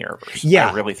show in the Arrowverse. Yeah.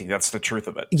 I really think that's the truth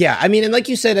of it. Yeah. I mean, and like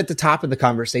you said at the top of the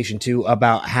conversation too,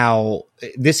 about how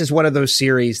this is one of those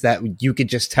series that you could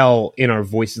just tell in our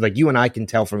voices, like you and I can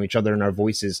tell from each other in our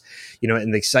voices,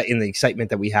 in the excitement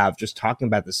that we have just talking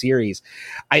about the series.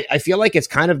 I feel like it's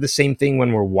kind of the same thing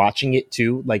when we're watching it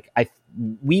too. Like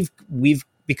we've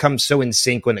become so in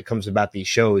sync when it comes about these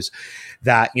shows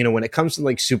that, when it comes to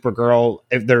like Supergirl,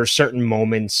 if there are certain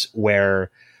moments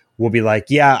where we'll be like,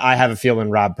 yeah, I have a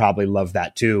feeling Rob probably loved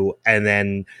that too. And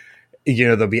then,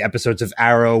 there'll be episodes of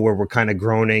Arrow where we're kind of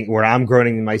groaning, where I'm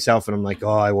groaning myself and I'm like, oh,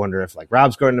 I wonder if like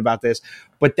Rob's groaning about this.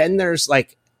 But then there's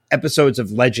like episodes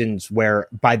of Legends where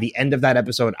by the end of that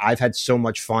episode, I've had so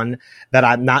much fun that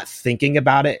I'm not thinking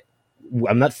about it.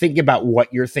 I'm not thinking about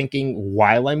what you're thinking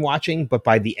while I'm watching, but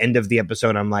by the end of the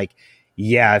episode, I'm like,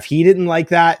 yeah, if he didn't like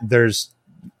that,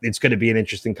 it's going to be an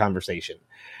interesting conversation.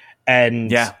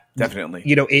 And yeah, definitely.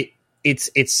 You know,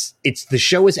 it's the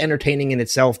show is entertaining in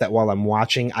itself, that while I'm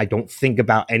watching, I don't think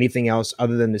about anything else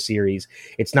other than the series.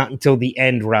 It's not until the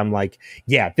end where I'm like,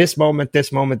 yeah, this moment.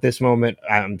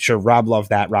 I'm sure Rob loved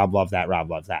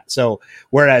that. So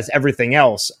whereas everything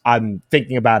else, I'm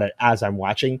thinking about it as I'm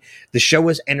watching. The show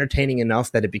is entertaining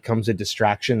enough that it becomes a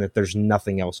distraction, that there's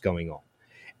nothing else going on.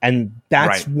 And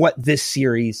that's what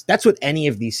that's what any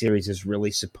of these series is really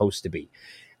supposed to be.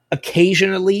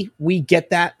 Occasionally, we get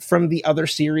that from the other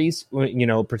series, you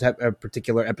know, a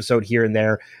particular episode here and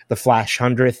there. The Flash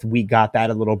 100th, we got that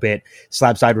a little bit.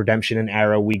 Slabside Redemption and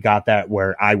Arrow, we got that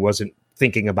where I wasn't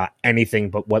thinking about anything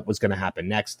but what was going to happen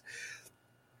next.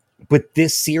 But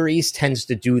this series tends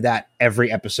to do that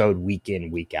every episode, week in,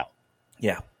 week out.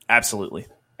 Yeah, absolutely.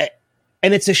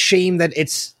 And it's a shame that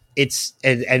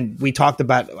and we talked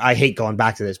about, I hate going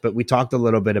back to this, but we talked a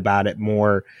little bit about it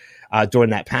more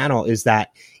during that panel, is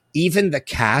that even the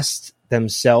cast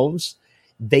themselves,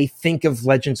 they think of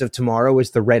Legends of Tomorrow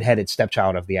as the redheaded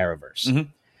stepchild of the Arrowverse. Mm-hmm.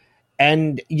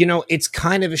 And, you know, it's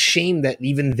kind of a shame that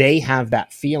even they have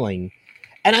that feeling.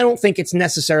 And I don't think it's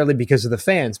necessarily because of the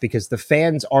fans, because the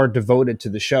fans are devoted to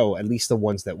the show, at least the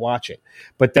ones that watch it.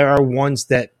 But there are ones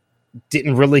that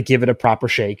didn't really give it a proper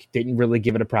shake, didn't really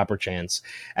give it a proper chance.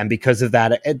 And because of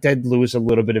that, it did lose a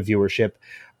little bit of viewership.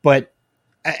 But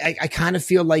I kind of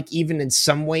feel like even in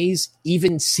some ways,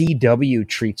 even CW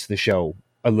treats the show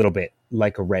a little bit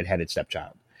like a redheaded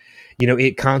stepchild. You know,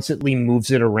 it constantly moves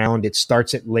it around. It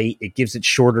starts it late. It gives it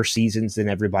shorter seasons than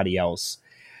everybody else.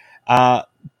 But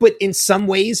in some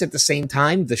ways, at the same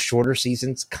time, the shorter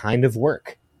seasons kind of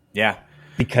work. Yeah.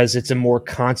 Because it's a more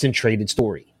concentrated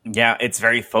story. Yeah, it's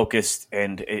very focused,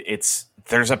 and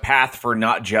there's a path for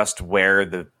not just where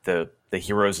the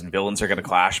heroes and villains are going to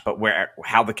clash, but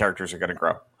how the characters are going to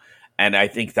grow. And I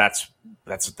think that's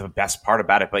the best part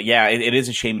about it. But yeah, it is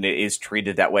a shame it is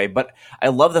treated that way. But I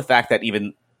love the fact that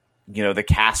even, you know, the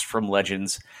cast from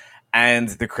Legends and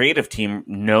the creative team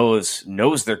knows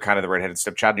they're kind of the redheaded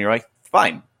stepchild, and you're like,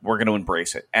 fine, we're going to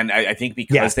embrace it. And I think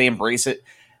because they embrace it,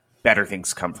 better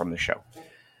things come from the show.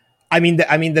 I mean,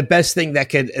 the best thing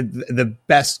the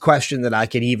best question that I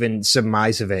could even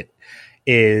surmise of it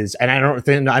is, and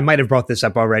I might have brought this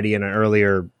up already in an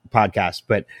earlier podcast,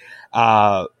 but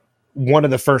one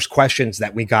of the first questions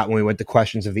that we got when we went to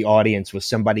questions of the audience was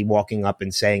somebody walking up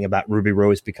and saying about Ruby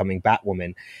Rose becoming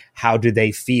Batwoman. How do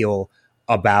they feel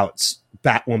about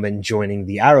Batwoman joining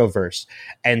the Arrowverse?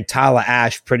 And Tala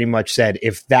Ash pretty much said,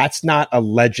 if that's not a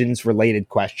Legends related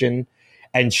question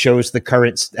and shows the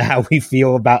current how we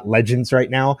feel about Legends right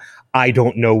now, I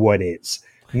don't know what is.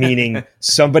 Meaning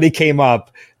somebody came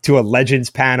up to a Legends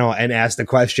panel and asked a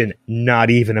question not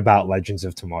even about Legends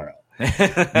of Tomorrow.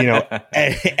 You know,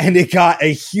 and it got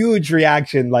a huge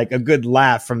reaction, like a good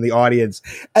laugh from the audience.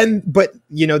 But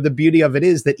you know, the beauty of it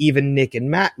is that even Nick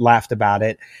and Matt laughed about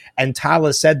it, and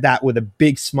Tala said that with a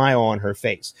big smile on her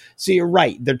face. So you're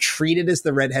right, they're treated as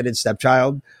the redheaded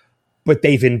stepchild, but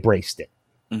they've embraced it.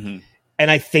 Mm-hmm.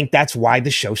 And I think that's why the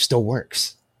show still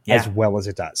works as well as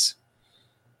it does.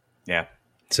 Yeah.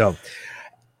 So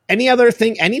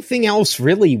anything else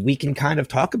really we can kind of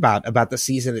talk about the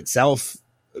season itself?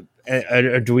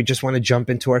 Or do we just want to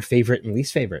jump into our favorite and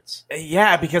least favorites?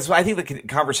 Yeah, because I think the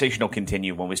conversation will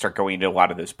continue when we start going into a lot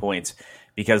of those points,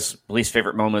 because least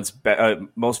favorite moments,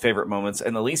 most favorite moments,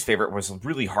 and the least favorite was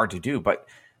really hard to do. But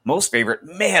most favorite,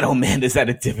 man, oh man, is that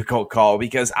a difficult call,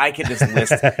 because I can just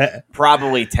list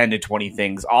probably 10 to 20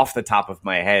 things off the top of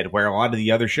my head, where a lot of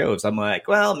the other shows, I'm like,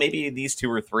 well, maybe these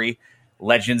two or three.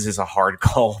 Legends is a hard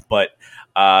call, but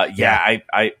I'm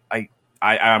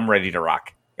ready to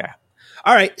rock. Yeah.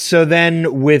 All right. So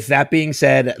then, with that being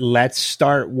said, let's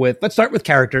start with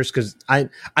characters, because I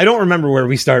don't remember where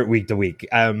we start week to week.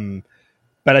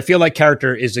 But I feel like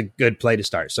character is a good play to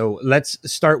start. So let's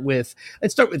start with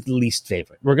least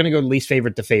favorite. We're going to go least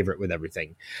favorite to favorite with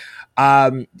everything.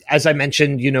 As I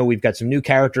mentioned, you know, we've got some new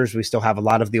characters. We still have a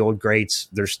lot of the old greats.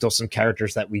 There's still some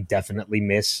characters that we definitely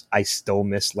miss. I still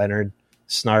miss Leonard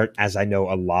Snart, as I know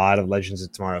a lot of Legends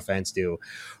of Tomorrow fans do.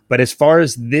 But as far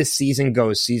as this season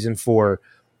goes, season 4,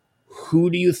 who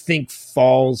do you think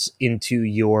falls into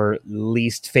your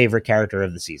least favorite character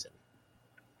of the season?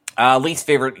 Least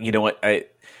favorite, you know what?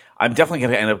 I'm definitely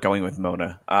going to end up going with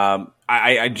Mona.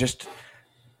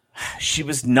 She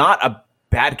was not a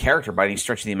bad character by any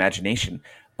stretch of the imagination,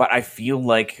 but I feel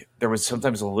like there was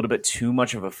sometimes a little bit too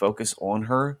much of a focus on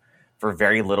her for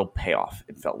very little payoff,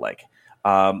 it felt like.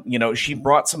 You know, she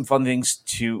brought some fun things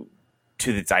to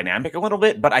to the dynamic a little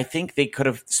bit, but I think they could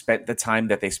have spent the time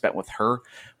that they spent with her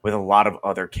with a lot of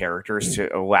other characters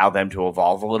to allow them to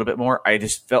evolve a little bit more. I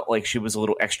just felt like she was a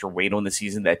little extra weight on the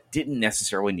season that didn't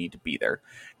necessarily need to be there.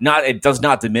 It does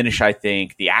not diminish, I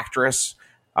think, the actress,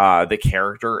 the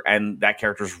character, and that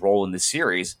character's role in the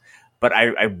series. But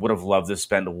I would have loved to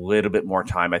spend a little bit more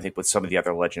time, I think, with some of the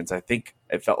other legends. I think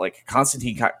it felt like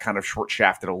Constantine got kind of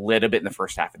short-shafted a little bit in the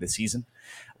first half of the season.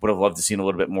 Would have loved to see a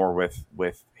little bit more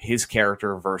with his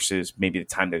character versus maybe the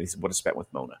time that he would have spent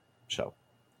with Mona. So,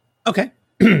 okay.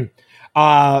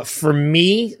 For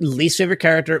me, least favorite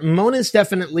character, Mona is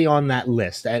definitely on that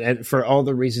list, and for all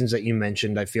the reasons that you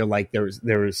mentioned, I feel like there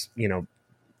was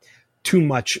too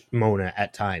much Mona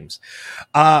at times.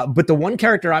 But the one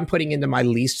character I'm putting into my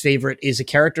least favorite is a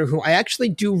character who I actually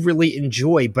do really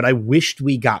enjoy, but I wished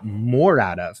we got more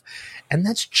out of, and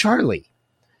that's Charlie.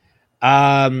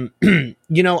 I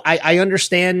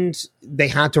understand they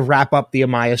had to wrap up the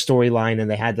Amaya storyline and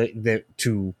they had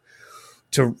to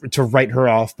write her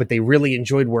off, but they really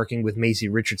enjoyed working with Maisie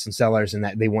Richardson Sellers and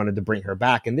that they wanted to bring her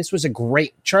back. And this was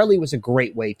Charlie was a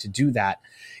great way to do that,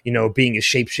 being a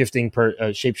shape-shifting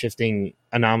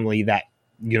anomaly that,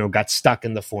 got stuck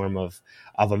in the form of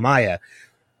Amaya.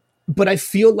 But I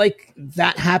feel like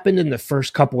that happened in the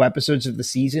first couple episodes of the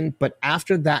season. But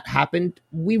after that happened,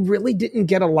 we really didn't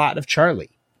get a lot of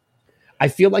Charlie. I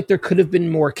feel like there could have been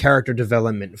more character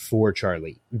development for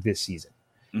Charlie this season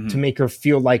to make her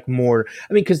feel like more.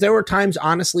 I mean, because there were times,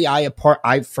 honestly, I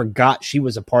forgot she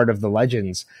was a part of the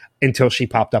Legends until she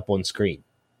popped up on screen.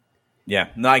 Yeah,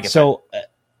 no, I get so.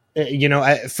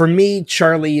 For me,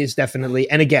 Charlie is definitely,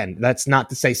 and again, that's not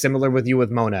to say similar with you with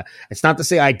Mona. It's not to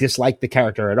say I dislike the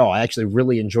character at all. I actually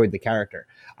really enjoyed the character.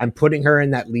 I'm putting her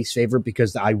in that least favorite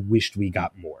because I wished we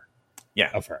got more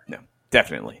of her. No,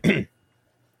 definitely.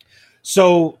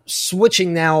 So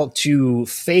switching now to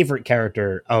favorite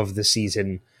character of the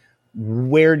season,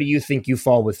 where do you think you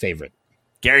fall with favorite?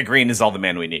 Gary Green is all the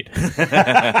man we need.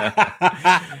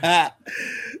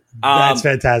 That's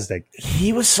fantastic.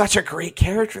 He was such a great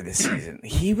character this season.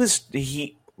 He was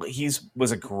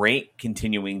a great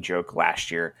continuing joke last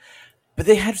year, but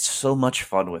they had so much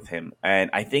fun with him,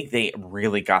 and I think they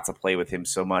really got to play with him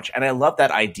so much. And I love that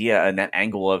idea and that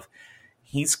angle of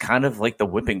he's kind of like the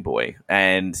whipping boy,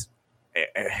 and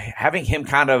having him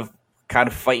kind of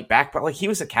fight back, but like he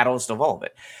was the catalyst of all of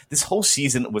it. This whole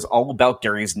season was all about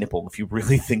Gary's nipple, if you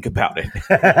really think about it.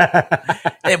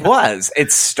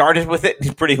 It started with it,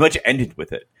 it pretty much ended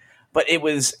with it. But it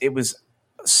was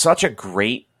such a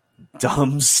great,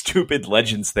 dumb, stupid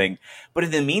Legends thing. But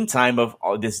in the meantime of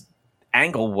all this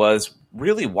angle was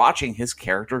really watching his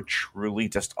character truly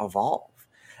just evolve.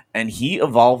 And he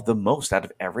evolved the most out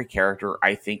of every character,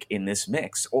 I think, in this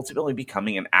mix, ultimately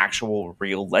becoming an actual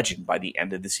real legend by the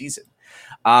end of the season.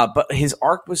 But his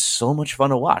arc was so much fun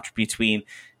to watch, between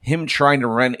him trying to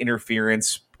run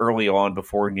interference early on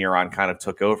before Neron kind of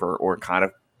took over or kind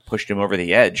of pushed him over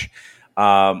the edge.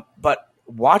 But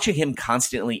watching him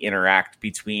constantly interact,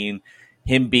 between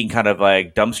him being kind of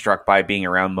like dumbstruck by being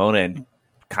around Mona and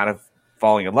kind of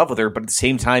falling in love with her, but at the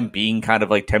same time being kind of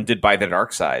like tempted by the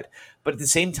dark side. But at the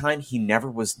same time, he never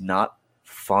was not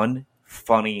fun,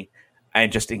 funny,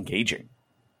 and just engaging.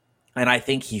 And I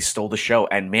think he stole the show.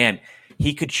 And man,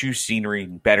 he could choose scenery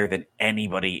better than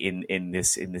anybody in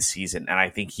this season. And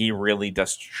I think he really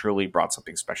does truly brought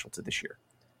something special to this year.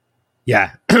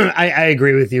 Yeah, I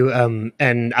agree with you.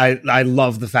 And I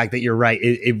love the fact that you're right.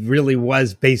 It really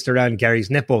was based around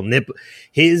Gary's nipple.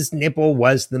 His nipple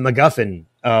was the MacGuffin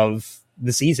of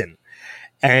the season.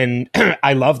 And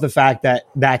I love the fact that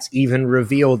that's even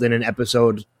revealed in an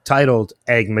episode titled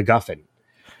Egg MacGuffin,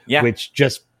 which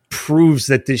just proves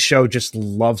that this show just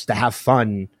loves to have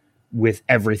fun with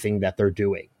everything that they're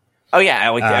doing. Oh, yeah.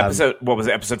 Like the episode, what was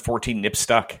it? Episode 14, Nip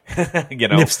Stuck.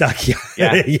 Nip Stuck, yeah.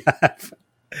 Yeah.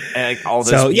 And like all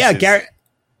those pieces.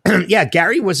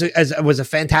 Gary was a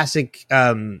fantastic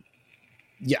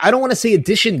I don't want to say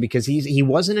addition, because he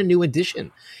wasn't a new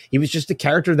addition. He was just a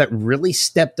character that really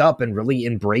stepped up and really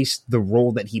embraced the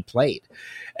role that he played.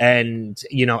 And,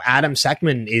 Adam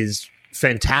Seckman is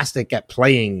fantastic at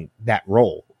playing that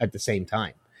role at the same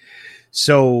time.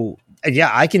 So,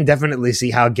 yeah, I can definitely see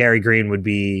how Gary Green would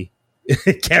be.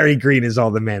 Gary Green is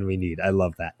all the man we need. I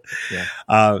love that.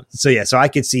 Yeah. So I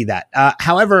could see that.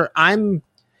 However, and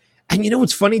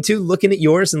what's funny too, looking at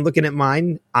yours and looking at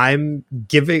mine,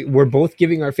 we're both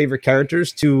giving our favorite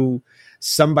characters to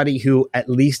somebody who, at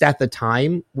least at the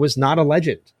time, was not a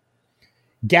legend.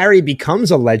 Gary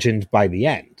becomes a legend by the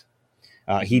end.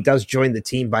 He does join the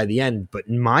team by the end, but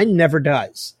mine never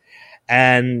does.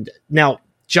 And now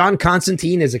John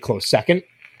Constantine is a close second.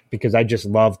 because I just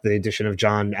loved the addition of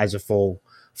Jon as a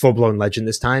full-blown legend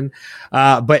this time.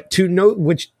 But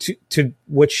to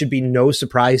what should be no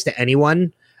surprise to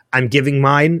anyone, I'm giving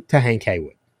mine to Hank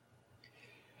Heywood.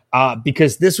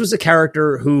 Because this was a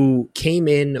character who came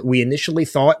in, we initially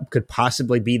thought could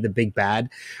possibly be the big bad,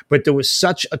 but there was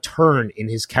such a turn in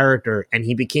his character, and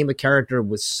he became a character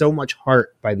with so much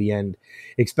heart by the end,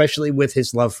 especially with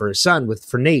his love for his son,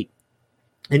 for Nate.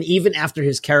 And even after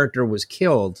his character was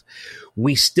killed,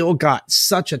 we still got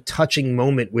such a touching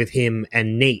moment with him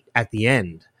and Nate at the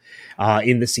end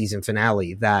in the season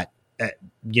finale that,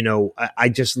 I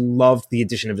just loved the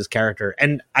addition of his character.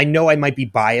 And I know I might be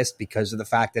biased because of the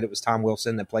fact that it was Tom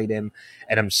Wilson that played him,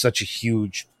 and I'm such a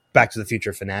huge Back to the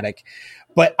Future fanatic.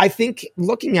 But I think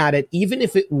looking at it, even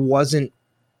if it wasn't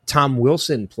Tom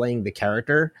Wilson playing the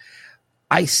character,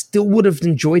 I still would have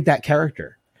enjoyed that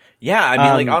character. Yeah,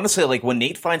 I mean, honestly, when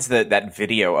Nate finds that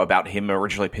video about him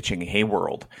originally pitching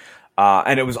Hayworld,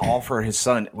 and it was all for his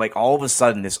son, all of a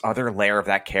sudden, this other layer of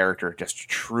that character just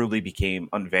truly became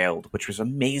unveiled, which was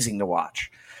amazing to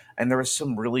watch. And there was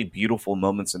some really beautiful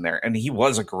moments in there. And he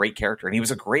was a great character, and he was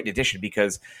a great addition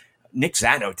because Nick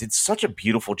Zano did such a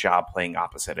beautiful job playing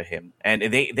opposite of him. And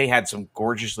they had some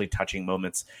gorgeously touching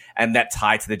moments. And that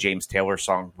tie to the James Taylor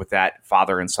song with that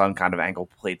father and son kind of angle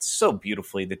played so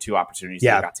beautifully the two opportunities they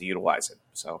got to utilize it.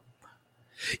 So,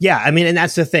 yeah, I mean, and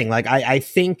that's the thing. I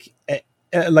think,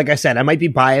 like I said, I might be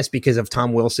biased because of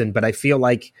Tom Wilson, but I feel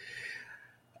like,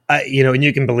 and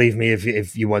you can believe me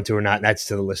if you want to or not, and that's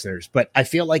to the listeners. But I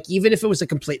feel like even if it was a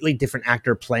completely different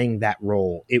actor playing that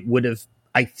role, it would have,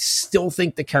 I still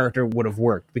think the character would have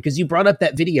worked, because you brought up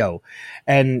that video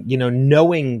and,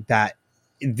 knowing that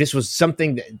this was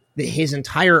something that his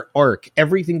entire arc,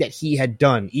 everything that he had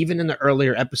done, even in the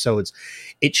earlier episodes,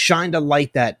 it shined a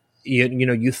light that,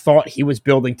 you thought he was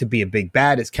building to be a big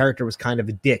bad. His character was kind of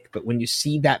a dick. But when you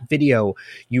see that video,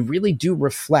 you really do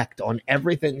reflect on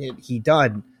everything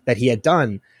that he had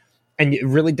done. And it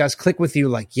really does click with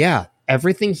you yeah,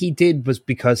 everything he did was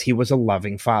because he was a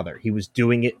loving father. He was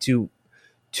doing it to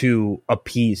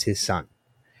appease his son.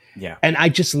 Yeah. And I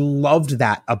just loved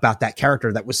that about that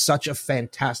character. That was such a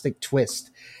fantastic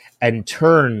twist and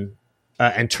turnaround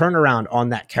on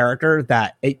that character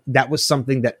that was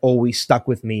something that always stuck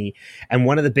with me. And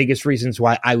one of the biggest reasons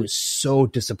why I was so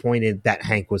disappointed that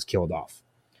Hank was killed off.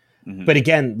 Mm-hmm. But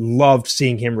again, loved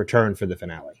seeing him return for the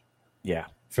finale. Yeah.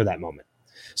 For that moment.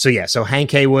 So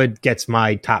Hank Heywood gets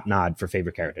my top nod for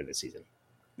favorite character this season.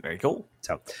 Very cool.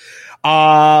 So,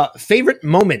 favorite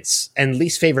moments and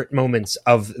least favorite moments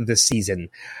of the season.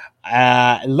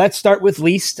 Let's start with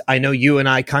least. I know you and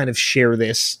I kind of share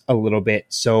this a little bit,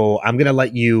 so I'm going to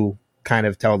let you kind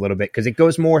of tell a little bit because it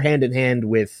goes more hand in hand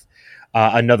with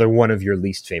another one of your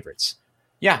least favorites.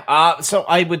 Yeah, so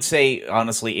I would say,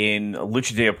 honestly, in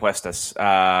Lucha de Apuestas,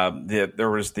 there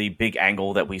was the big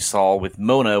angle that we saw with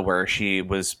Mona where she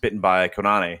was bitten by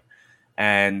Konane,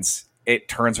 and it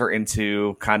turns her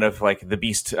into kind of like the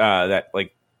beast or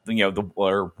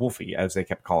Wolfie, as they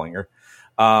kept calling her.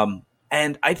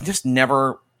 And I just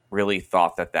never really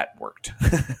thought that worked.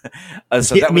 That was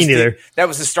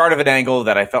the start of an angle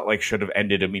that I felt like should have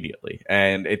ended immediately.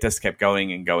 And it just kept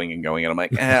going and going and going. And I'm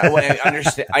like,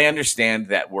 I understand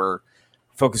that we're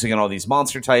focusing on all these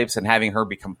monster types and having her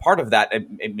become part of that.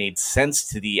 It made sense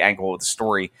to the angle of the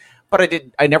story, but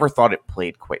I never thought it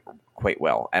played quite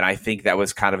well. And I think that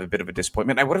was kind of a bit of a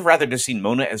disappointment. I would have rather just seen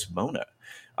Mona as Mona.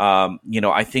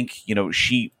 I think,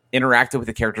 she interacted with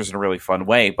the characters in a really fun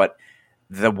way, but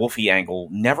the Wolfie angle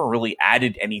never really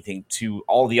added anything to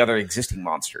all the other existing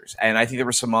monsters. And I think there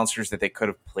were some monsters that they could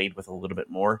have played with a little bit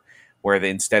more, where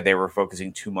instead they were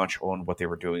focusing too much on what they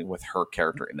were doing with her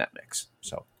character in that mix.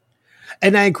 So,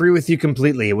 and I agree with you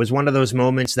completely. It was one of those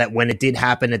moments that when it did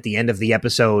happen at the end of the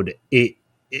episode,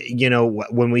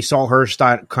 when we saw her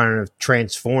start kind of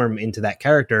transform into that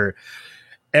character,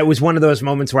 it was one of those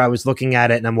moments where I was looking at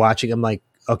it and I'm watching, I'm like,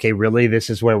 okay, really? This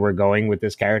is where we're going with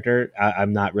this character?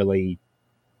 I'm not really...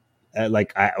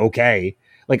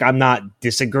 I'm not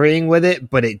disagreeing with it,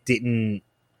 but it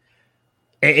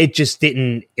just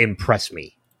didn't impress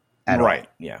me at all. Right.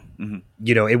 Yeah. Mm-hmm.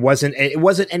 It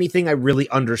wasn't anything I really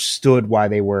understood why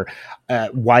they were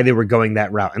going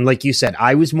that route. And like you said,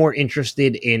 I was more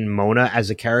interested in Mona as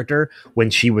a character when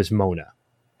she was Mona.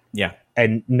 Yeah.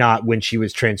 And not when she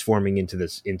was transforming into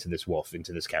this wolf,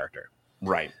 into this character.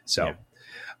 Right. So,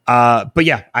 but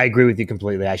yeah, I agree with you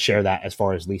completely. I share that as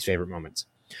far as least favorite moments.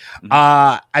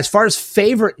 Mm-hmm. As far as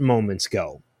favorite moments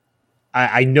go,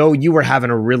 I know you were having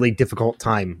a really difficult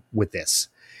time with this.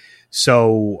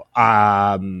 So,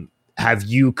 have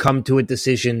you come to a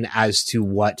decision as to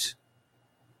what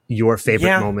your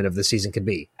favorite moment of the season could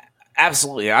be?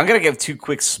 Absolutely. I'm going to give two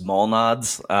quick small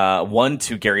nods. One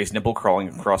to Gary's nipple crawling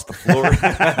across the floor,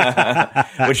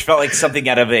 which felt like something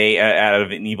out of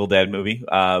an Evil Dead movie,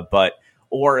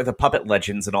 or the puppet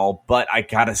legends and all. But I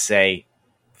got to say,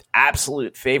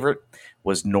 absolute favorite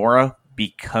was Nora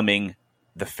becoming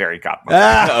the fairy godmother.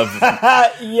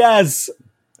 Yes.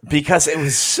 Because it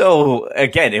was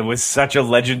it was such a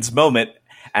Legends moment.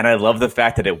 And I love the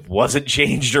fact that it wasn't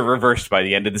changed or reversed by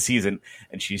the end of the season.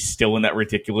 And she's still in that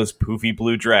ridiculous poofy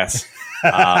blue dress.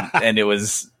 And it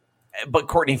was, but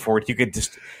Courtney Ford, you could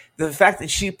just, the fact that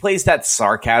she plays that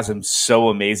sarcasm so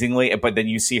amazingly, but then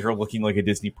you see her looking like a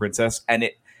Disney princess. And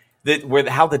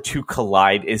how the two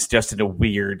collide is just in a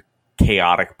weird,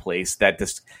 chaotic place that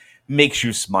just makes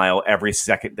you smile every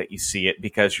second that you see it.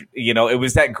 Because, it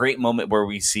was that great moment where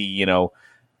we see,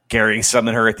 Gary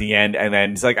summon her at the end, and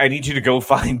then it's like, I need you to go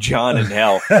find John in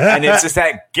hell. And it's just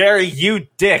that, Gary, you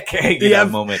dick, that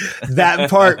moment. That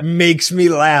part makes me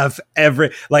laugh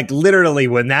literally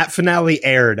when that finale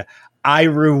aired, I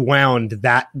rewound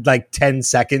that 10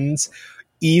 seconds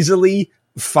easily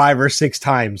 5 or 6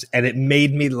 times, and it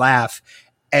made me laugh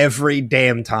every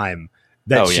damn time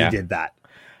that she did that.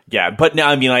 Yeah, but no,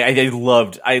 I mean, I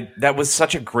loved that was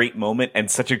such a great moment and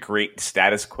such a great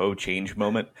status quo change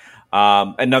moment.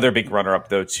 Another big runner-up,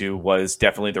 though, too, was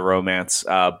definitely the romance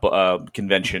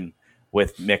convention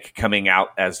with Mick coming out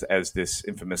as this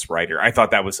infamous writer. I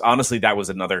thought that was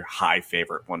another high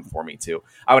favorite one for me, too.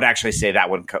 I would actually say that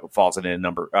one falls in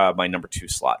my number 2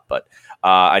 slot, but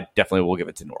I definitely will give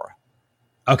it to Nora.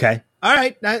 Okay. All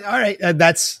right.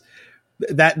 That's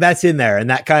in there, and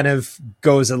that kind of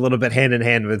goes a little bit hand in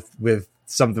hand with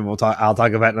something I'll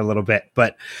talk about in a little bit.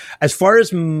 But as far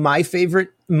as my favorite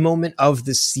moment of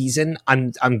the season,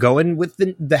 I'm going with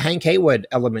the Hank Haywood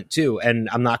element too, and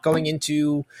I'm not going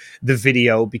into the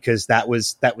video because that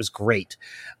was great.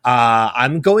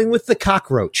 I'm going with the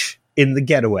cockroach in the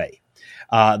getaway,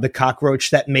 the cockroach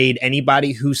that made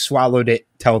anybody who swallowed it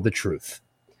tell the truth,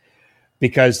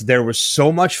 because there was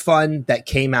so much fun that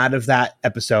came out of that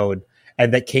episode.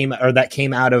 And that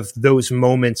came out of those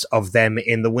moments of them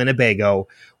in the Winnebago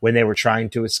when they were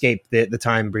trying to escape the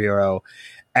Time Bureau.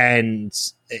 And,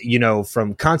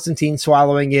 from Constantine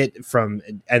swallowing it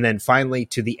and then finally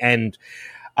to the end.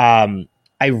 I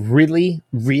really,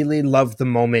 really loved the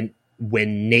moment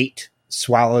when Nate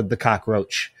swallowed the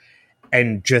cockroach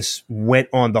and just went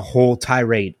on the whole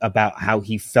tirade about how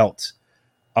he felt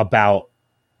about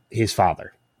his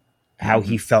father, how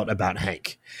he felt about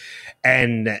Hank.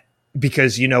 And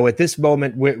because, at this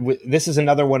moment, this is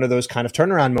another one of those kind of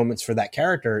turnaround moments for that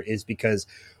character, is because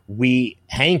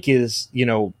Hank is,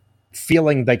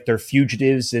 feeling like they're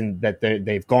fugitives and that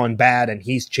they've gone bad and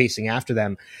he's chasing after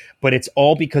them. But it's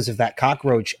all because of that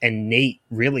cockroach and Nate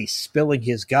really spilling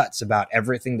his guts about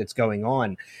everything that's going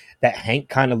on, that Hank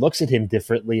kind of looks at him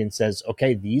differently and says,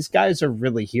 okay, these guys are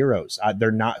really heroes. They're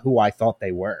not who I thought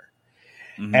they were.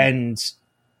 Mm-hmm. And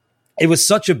it was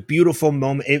such a beautiful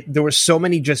moment. There were so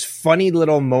many just funny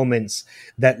little moments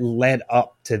that led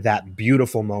up to that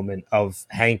beautiful moment of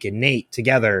Hank and Nate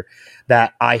together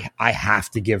that I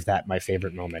have to give that my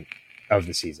favorite moment of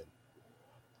the season.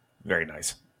 Very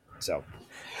nice. So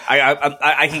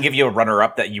I can give you a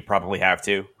runner-up that you probably have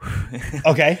too.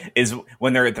 Okay. Is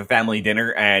when they're at the family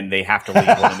dinner and they have to leave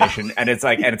on a mission, and it's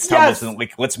Tom Wilson,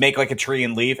 like, let's make like a tree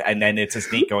and leave, and then it's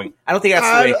a Nate going, I don't think that's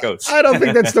the way it goes. I don't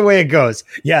think that's the way it goes.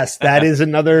 Yes, that is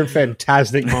another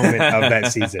fantastic moment of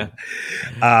that season.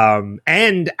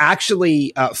 And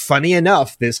actually, funny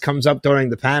enough, this comes up during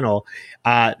the panel.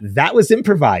 That was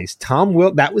improvised.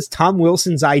 That was Tom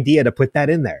Wilson's idea to put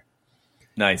that in there.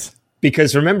 Nice.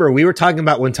 Because remember, we were talking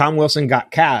about when Tom Wilson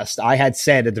got cast, I had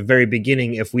said at the very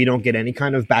beginning, if we don't get any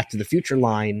kind of Back to the Future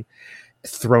line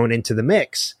thrown into the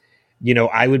mix,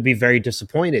 I would be very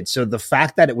disappointed. So the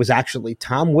fact that it was actually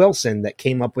Tom Wilson that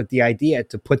came up with the idea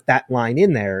to put that line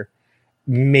in there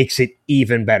makes it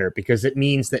even better, because it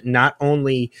means that not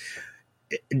only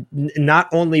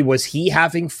was he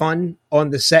having fun on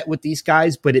the set with these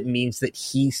guys, but it means that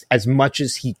he's, as much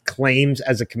as he claims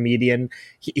as a comedian,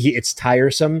 it's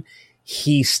tiresome,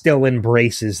 he still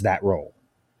embraces that role.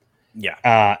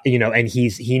 Yeah. And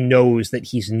he knows that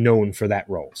he's known for that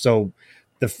role. So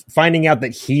the finding out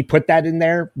that he put that in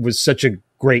there was such a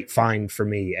great find for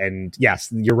me. And yes,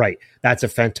 you're right. That's a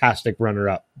fantastic runner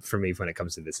up for me when it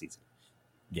comes to this season.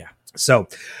 Yeah. So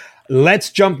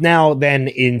let's jump now then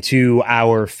into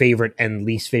our favorite and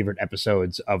least favorite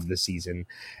episodes of the season.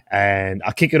 And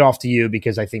I'll kick it off to you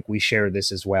because I think we share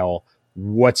this as well.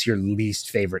 What's your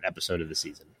least favorite episode of the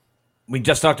season? We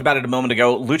just talked about it a moment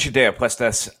ago. Lucha de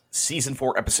Apuestas, Season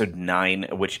 4, Episode 9,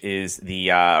 which is the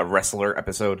wrestler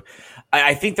episode.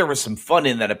 I think there was some fun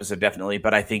in that episode, definitely,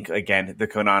 but I think, again, the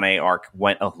Konane arc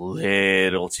went a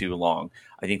little too long.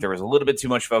 I think there was a little bit too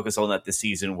much focus on that this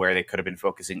season where they could have been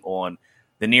focusing on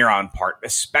the Neron part,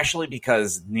 especially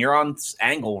because Neron's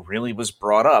angle really was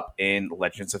brought up in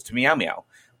Legends of Meow Meow,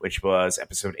 which was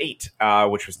Episode 8,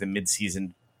 which was the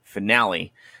mid-season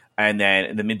finale. And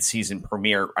then the mid-season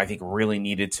premiere, I think, really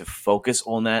needed to focus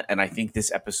on that. And I think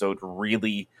this episode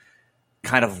really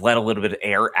kind of let a little bit of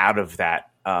air out of that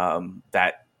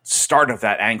that start of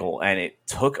that angle. And it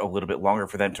took a little bit longer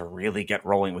for them to really get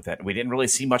rolling with it. We didn't really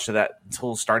see much of that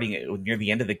until starting near the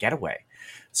end of the getaway.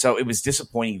 So it was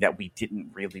disappointing that we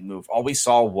didn't really move. All we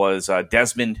saw was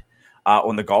Desmond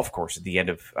on the golf course at the end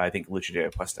of, I think, Lucha de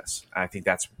Apuestas. I think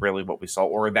that's really what we saw.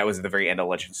 Or that was at the very end of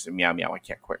Legends of Meow Meow. I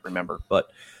can't quite remember.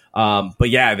 But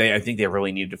yeah, I think they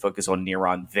really needed to focus on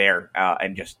Neron there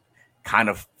and just kind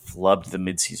of flubbed the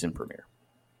mid-season premiere.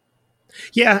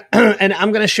 Yeah, and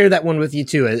I'm going to share that one with you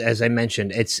too. As I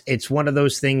mentioned, it's one of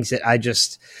those things that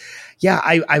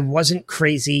I wasn't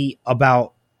crazy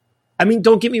about. I mean,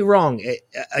 don't get me wrong.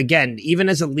 Again, even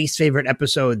as a least favorite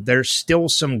episode, there's still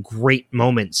some great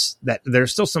moments.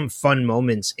 There's still some fun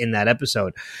moments in that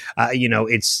episode.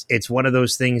 It's one of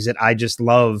those things that I just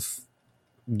love.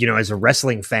 As a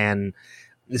wrestling fan,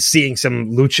 seeing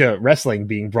some lucha wrestling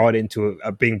being brought into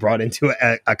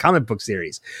a comic book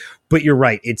series. But you're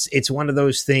right. It's one of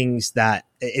those things that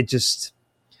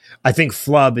I think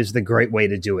flub is the great way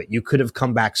to do it. You could have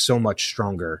come back so much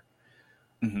stronger.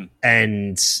 Mm-hmm.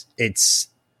 And it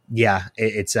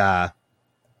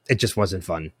just wasn't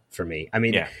fun for me. I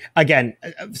mean, Again,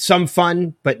 some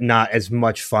fun, but not as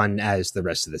much fun as the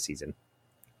rest of the season.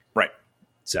 Right.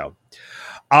 So,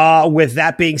 with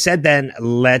that being said, then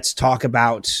let's talk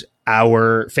about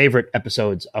our favorite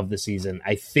episodes of the season.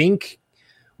 I think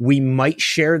we might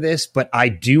share this, but I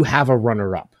do have a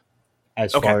runner-up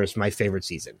as far as my favorite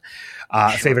season,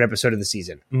 favorite episode of the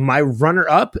season. My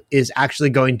runner-up is actually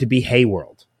going to be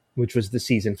Hayworld, which was the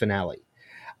season finale.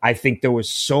 I think there was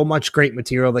so much great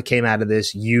material that came out of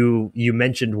this. You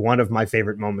mentioned one of my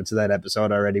favorite moments of that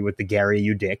episode already with the Gary,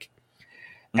 you dick.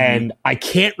 Mm-hmm. And I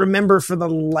can't remember for the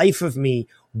life of me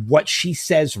what she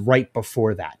says right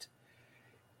before that.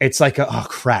 It's like a, oh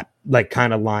crap, like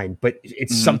kind of line, but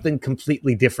it's something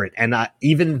completely different. And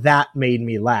even that made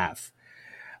me laugh.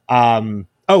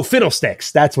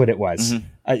 Fiddlesticks. That's what it was.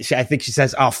 Mm-hmm. I think she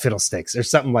says, oh, fiddlesticks or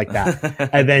something like that.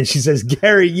 And then she says,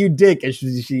 Gary, you dick. And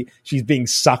she's being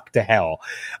sucked to hell.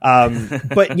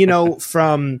 But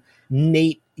from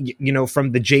Nate,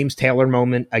 from the James Taylor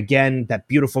moment, again, that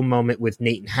beautiful moment with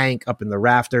Nate and Hank up in the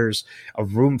rafters, a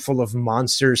room full of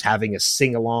monsters having a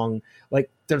sing along.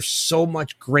 Like there's so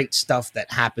much great stuff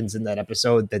that happens in that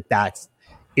episode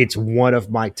it's one of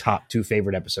my top 2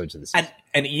 favorite episodes of the season.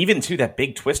 And even to that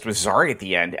big twist with Zari at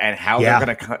the end and how they're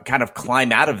going to kind of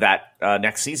climb out of that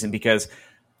next season, because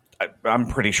I'm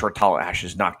pretty sure Tala Ash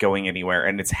is not going anywhere.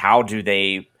 And it's how do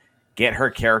they get her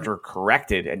character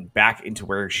corrected and back into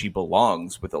where she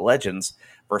belongs with the Legends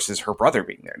versus her brother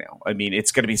being there now. I mean,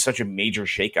 it's going to be such a major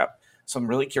shakeup. So I'm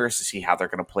really curious to see how they're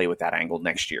going to play with that angle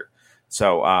next year.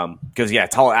 So, because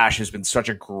Tala Ash has been such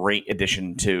a great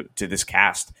addition to this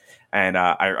cast. And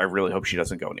I really hope she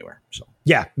doesn't go anywhere. So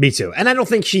yeah, me too. And I don't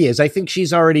think she is. I think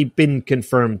she's already been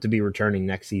confirmed to be returning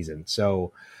next season.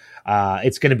 So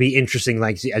it's going to be interesting,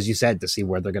 like as you said, to see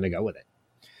where they're going to go with it.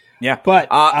 Yeah, but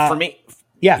for me,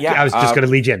 I was just going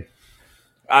to lead you in.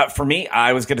 For me,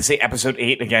 I was going to say episode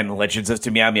 8 again. Legends of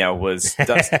Meow Meow was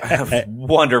just a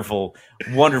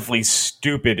wonderfully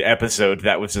stupid episode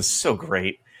that was just so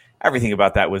great. Everything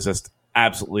about that was just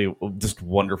absolutely just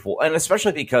wonderful, and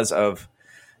especially because of.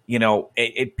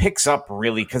 It picks up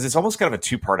really because it's almost kind of a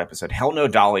 2-part episode. Hell No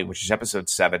Dolly, which is episode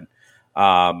 7,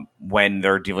 when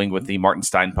they're dealing with the Martin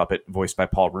Stein puppet voiced by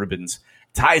Paul Rubens,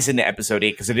 ties into episode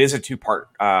 8 because it is a 2-part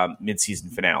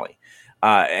mid-season finale.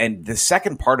 And the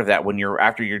second part of that,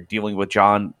 after you're dealing with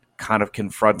John kind of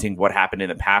confronting what happened in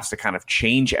the past to kind of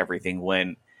change everything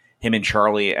when him and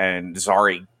Charlie and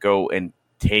Zari go and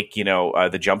take,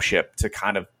 the jump ship to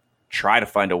kind of try to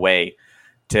find a way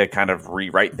to kind of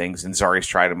rewrite things, and Zari's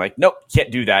tried. I'm like, nope,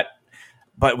 can't do that.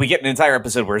 But we get an entire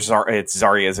episode where it's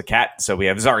Zari as a cat, so we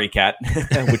have Zari Cat,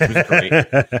 which was great.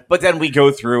 But then we go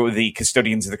through the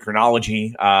Custodians of the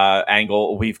Chronology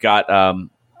angle. We've got,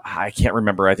 I can't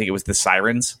remember, I think it was the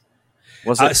Sirens.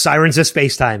 Was it? Sirens of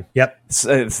Space-Time, yep. It's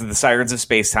the Sirens of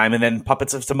Space-Time, and then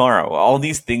Puppets of Tomorrow. All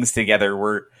these things together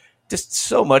were just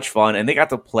so much fun, and they got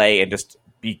to play and just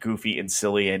be goofy and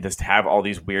silly and just have all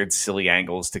these weird, silly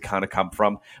angles to kind of come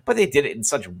from. But they did it in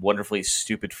such wonderfully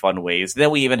stupid, fun ways. Then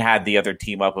we even had the other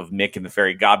team up of Mick and the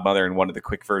Fairy Godmother in one of the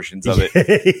quick versions of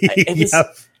it.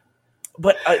 Yep.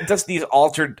 But just these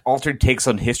altered takes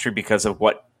on history because of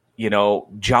what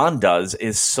John does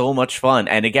is so much fun.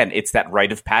 And again, it's that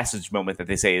rite of passage moment that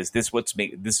they say, this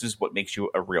is what makes you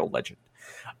a real legend,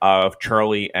 of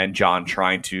Charlie and John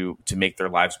trying to make their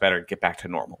lives better and get back to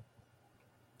normal.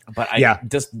 But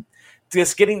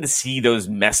just getting to see those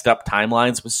messed up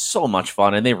timelines was so much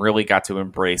fun, and they really got to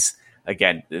embrace,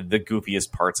 again, the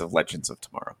goofiest parts of Legends of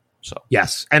Tomorrow. So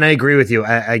yes, and I agree with you.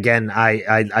 I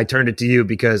turned it to you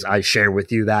because I share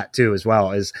with you that too, as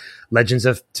well as Legends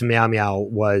of Meow Meow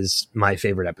was my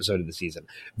favorite episode of the season.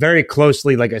 Very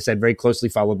closely, like I said, very closely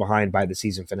followed behind by the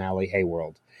season finale, Hey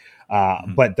World.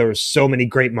 But there were so many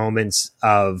great moments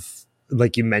of,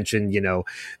 like you mentioned,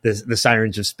 the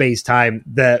Sirens of Space Time.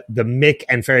 The Mick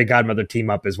and Fairy Godmother team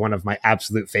up is one of my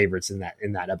absolute favorites in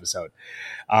that episode.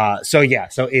 So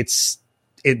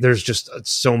there's just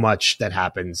so much that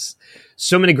happens,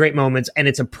 so many great moments, and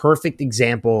it's a perfect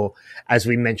example, as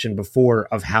we mentioned before,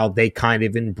 of how they kind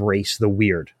of embrace the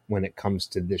weird when it comes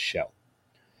to this show.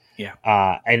 Yeah,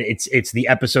 and it's the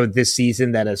episode this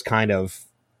season that is kind of,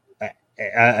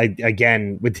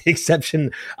 again, with the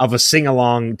exception of a sing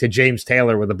along to James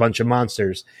Taylor with a bunch of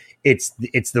monsters, it's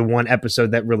the one episode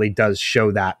that really does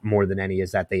show that more than any,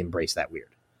 is that they embrace that weird.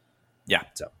 Yeah.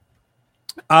 So.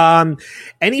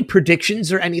 Any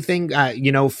predictions or anything,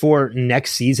 for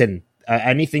next season?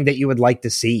 Anything that you would like to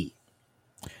see?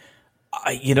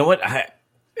 You know what?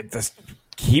 Just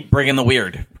keep bringing the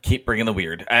weird. Keep bringing the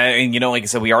weird. And like I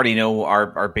said, we already know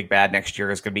our big bad next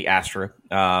year is going to be Astra,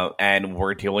 and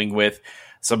we're dealing with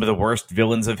some of the worst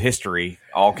villains of history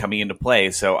all coming into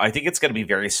play. So I think it's going to be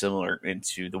very similar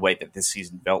into the way that this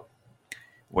season felt,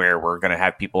 where we're going to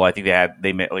have people, I think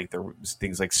they met, like, there was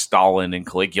things like Stalin and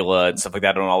Caligula and stuff like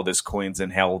that on all those coins in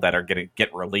hell that are going to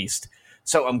get released.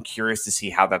 So I'm curious to see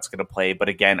how that's going to play. But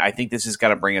again, I think this is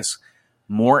going to bring us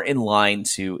more in line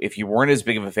to, if you weren't as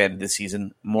big of a fan of this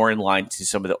season, more in line to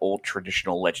some of the old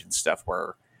traditional Legend stuff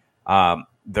where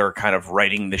they're kind of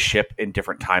righting the ship in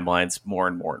different timelines more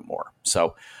and more and more.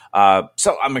 So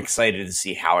I'm excited to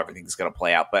see how everything's going to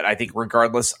play out. But I think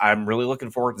regardless, I'm really looking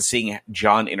forward to seeing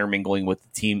John intermingling with the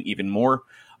team even more,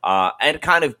 and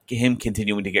kind of him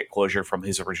continuing to get closure from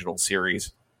his original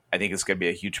series. I think it's going to be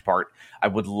a huge part. I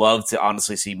would love to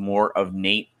honestly see more of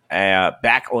Nate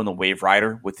back on the Wave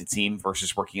Rider with the team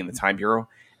versus working in the Time Bureau,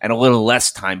 and a little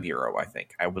less Time Bureau. I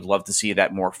think I would love to see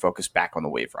that more focused back on the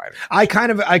Wave Rider. I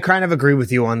kind of agree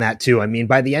with you on that too. I mean,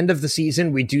 by the end of the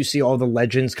season, we do see all the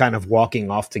legends kind of walking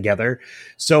off together.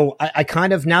 So I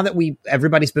kind of, now that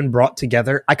everybody's been brought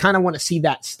together, I kind of want to see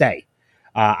that stay.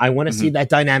 I want to see that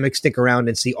dynamic stick around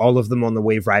and see all of them on the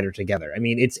Wave Rider together. I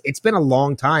mean, it's been a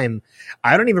long time.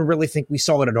 I don't even really think we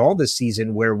saw it at all this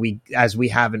season, as we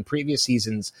have in previous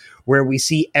seasons, where we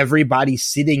see everybody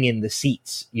sitting in the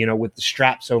seats, with the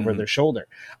straps over their shoulder.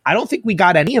 I don't think we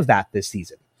got any of that this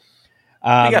season. We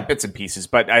got bits and pieces,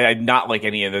 but I not like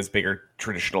any of those bigger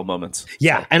traditional moments.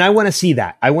 Yeah, and I want to see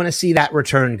that. I want to see that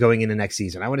return going into next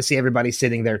season. I want to see everybody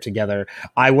sitting there together.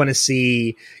 I want to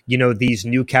see, these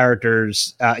new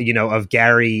characters, of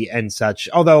Gary and such.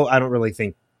 Although I don't really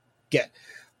think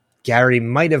Gary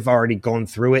might have already gone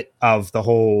through it, of the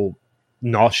whole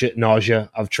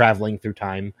nausea of traveling through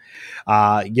time.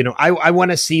 I want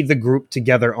to see the group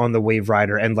together on the Wave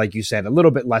Rider, and like you said, a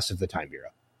little bit less of the Time Bureau.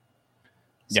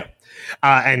 Yeah.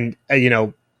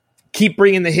 Keep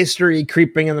bringing the history,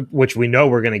 which we know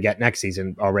we're going to get next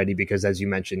season already, because as you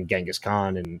mentioned, Genghis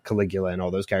Khan and Caligula and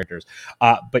all those characters.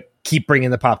 But keep bringing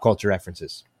the pop culture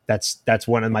references. That's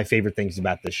one of my favorite things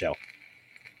about this show.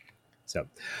 So,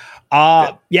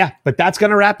 but that's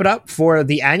going to wrap it up for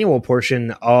the annual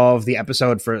portion of the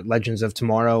episode for Legends of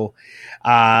Tomorrow.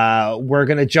 We're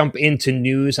going to jump into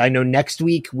news. I know next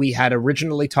week we had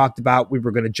originally talked about we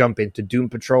were going to jump into Doom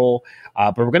Patrol,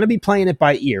 but we're going to be playing it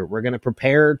by ear. We're going to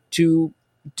prepare to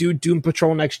do Doom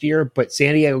Patrol next year, but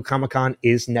San Diego Comic-Con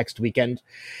is next weekend.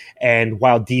 And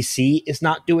while DC is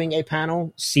not doing a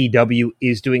panel, CW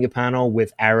is doing a panel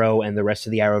with Arrow and the rest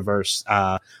of the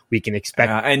Arrowverse. We can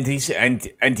expect and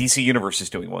DC Universe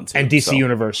is doing one too. And DC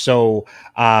Universe. So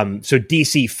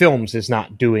DC Films is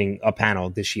not doing a panel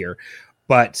this year.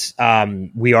 But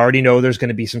we already know there's going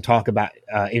to be some talk about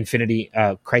Infinity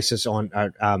Crisis on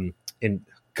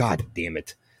God damn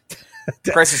it.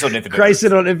 Crisis on Infinite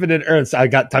Crisis on Infinite Earths. I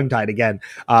got tongue-tied again.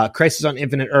 Crisis on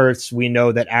Infinite Earths. We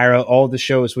know that Arrow, all the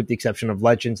shows with the exception of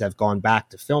Legends, have gone back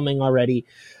to filming already.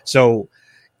 So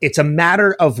it's a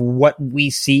matter of what we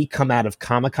see come out of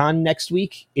Comic-Con next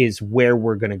week is where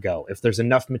we're going to go. If there's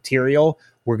enough material,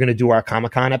 we're going to do our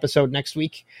Comic-Con episode next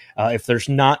week. If there's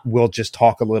not, we'll just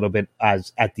talk a little bit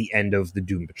as at the end of the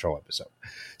Doom Patrol episode.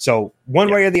 So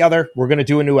one way or the other, we're going to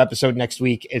do a new episode next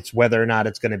week. It's whether or not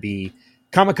it's going to be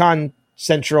Comic-Con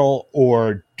Central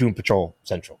or Doom Patrol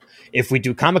Central. If we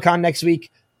do Comic-Con next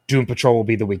week, Doom Patrol will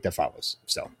be the week that follows.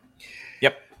 So,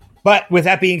 yep. But with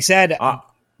that being said,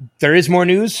 there is more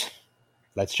news.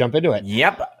 Let's jump into it.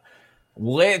 Yep.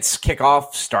 Let's kick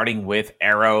off starting with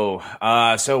Arrow.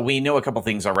 So we know a couple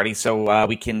things already. So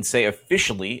we can say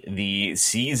officially the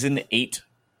season 8,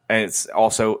 and it's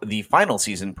also the final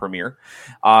season premiere.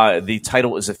 The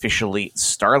title is officially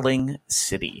Starling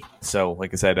City. So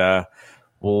like I said, I'm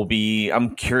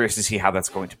curious to see how that's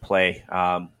going to play.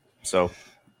 So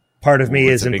part of me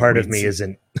is and part of me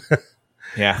isn't.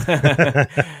 Yeah.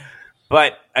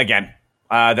 But again,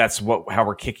 that's how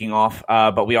we're kicking off.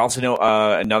 But we also know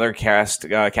another cast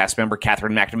member,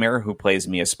 Catherine McNamara, who plays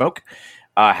Mia Smoke,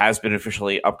 has been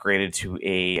officially upgraded to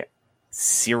a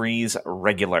series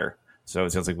regular. So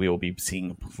it sounds like we will be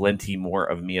seeing plenty more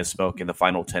of Mia Smoke in the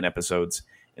final 10 episodes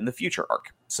in the future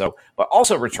arc. So, but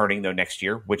also returning though next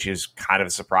year, which is kind of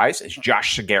a surprise, is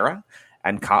Josh Segarra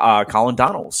and Colin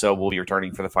Donnell. So we'll be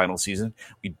returning for the final season.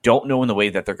 We don't know in the way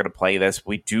that they're going to play this.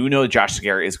 We do know Josh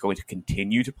Segarra is going to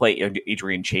continue to play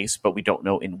Adrian Chase, but we don't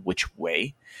know in which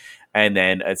way. And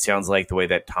then it sounds like the way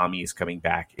that Tommy is coming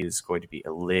back is going to be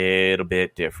a little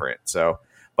bit different. So,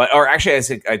 or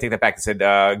actually, I take that back. I said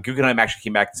Guggenheim actually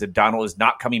came back and said Donnell is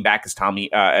not coming back as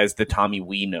Tommy, as the Tommy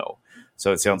we know.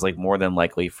 So it sounds like more than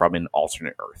likely from an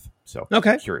alternate Earth. So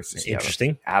okay, curious to see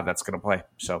interesting how that's going to play.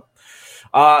 So.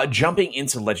 Jumping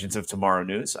into Legends of Tomorrow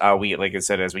news, we, like I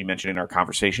said, as we mentioned in our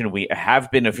conversation, we have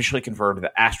been officially confirmed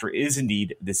that Astra is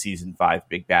indeed the season 5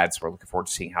 big bad. So we're looking forward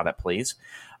to seeing how that plays.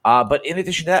 But in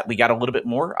addition to that, we got a little bit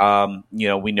more.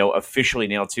 We know officially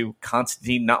now too,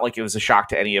 Constantine, not like it was a shock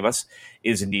to any of us,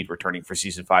 is indeed returning for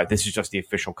season 5. This is just the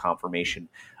official confirmation.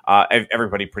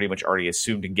 Everybody pretty much already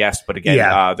assumed and guessed, but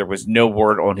again, there was no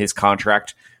word on his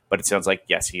contract. But it sounds like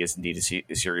yes, he is indeed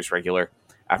a series regular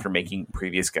after making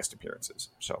previous guest appearances.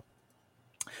 So,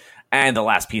 and the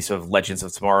last piece of Legends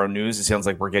of Tomorrow news, it sounds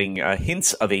like we're getting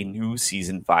hints of a new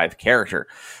season 5 character.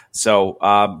 So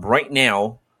right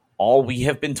now, all we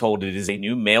have been told it is a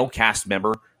new male cast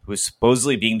member who is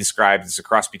supposedly being described as a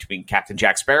cross between Captain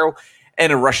Jack Sparrow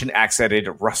and a Russian accented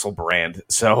Russell Brand.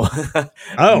 So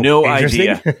no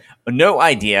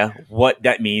idea what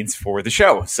that means for the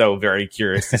show. So very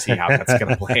curious to see how that's going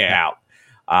to play out.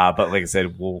 But like I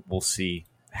said, we'll see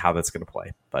how that's going to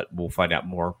play, but we'll find out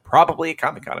more probably at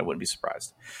Comic-Con. I wouldn't be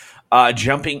surprised.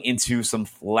 Jumping into some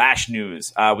Flash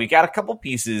news, we got a couple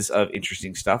pieces of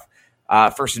interesting stuff.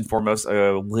 First and foremost,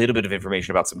 a little bit of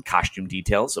information about some costume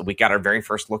details. We got our very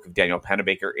first look of Danielle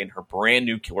Panabaker in her brand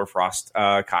new Killer Frost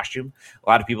costume. A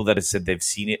lot of people that have said they've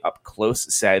seen it up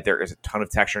close said there is a ton of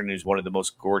texture and it is one of the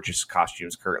most gorgeous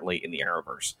costumes currently in the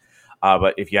Arrowverse.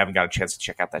 But if you haven't got a chance to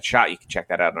check out that shot, you can check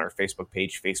that out on our Facebook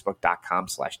page,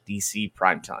 facebook.com/DC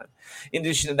Primetime. In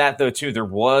addition to that, though, too, there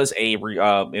was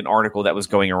an article that was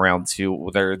going around,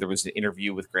 too. There was an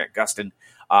interview with Grant Gustin.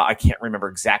 I can't remember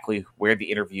exactly where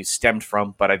the interview stemmed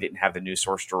from, but I didn't have the news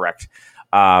source direct.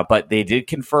 But they did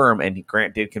confirm, and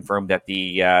Grant did confirm, that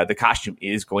the costume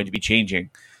is going to be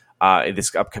changing in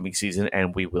this upcoming season,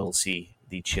 and we will see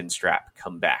the chin strap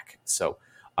come back. So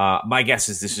my guess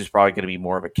is this is probably going to be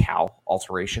more of a cowl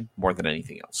alteration more than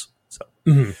anything else. So,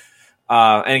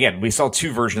 and again, we saw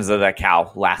 2 versions of that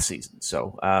cowl last season.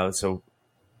 So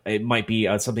it might be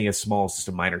something as small as just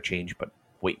a minor change, but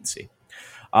wait and see.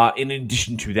 In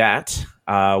addition to that,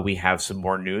 we have some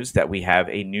more news that we have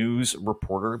a news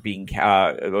reporter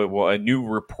a new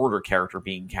reporter character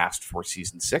being cast for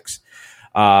season 6.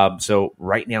 So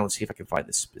right now, let's see if I can find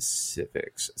the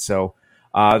specifics. So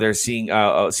they're seeking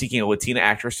a Latina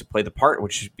actress to play the part,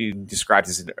 which is being described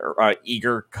as an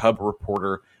eager cub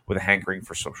reporter with a hankering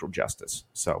for social justice.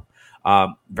 So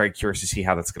very curious to see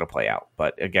how that's going to play out.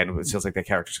 But again, it feels like that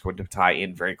character is going to tie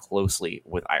in very closely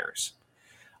with Iris.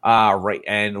 Right,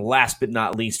 and last but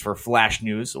not least for Flash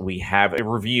news, we have a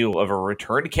review of a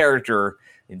returned character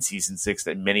in Season 6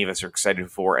 that many of us are excited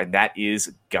for, and that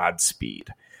is Godspeed.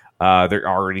 There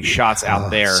are already shots out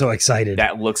there. So excited.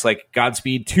 That looks like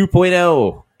Godspeed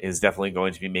 2.0 is definitely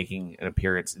going to be making an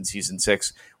appearance in Season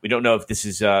 6. We don't know if this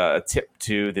is a tip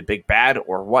to the big bad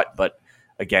or what, but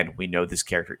again, we know this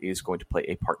character is going to play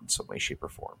a part in some way, shape, or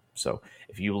form. So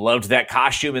if you loved that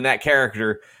costume and that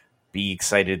character, be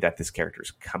excited that this character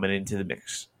is coming into the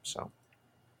mix. So,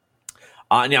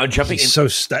 Now jumping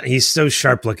he's so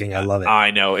sharp looking. I love it.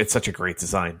 I know, it's such a great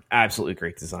design. Absolutely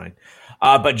great design.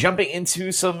 But jumping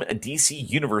into some DC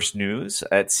Universe news,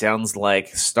 it sounds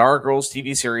like Stargirl's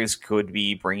TV series could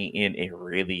be bringing in a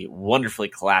really wonderfully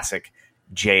classic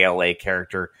JLA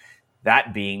character,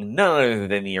 that being none other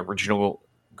than the original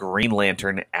Green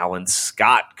Lantern, Alan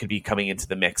Scott, could be coming into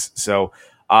the mix. So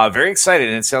very excited,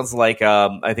 and it sounds like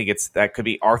I think that could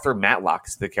be Arthur Matlock,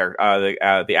 the character,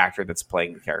 the actor that's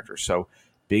playing the character. So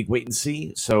big wait and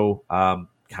see. So kind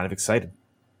of excited.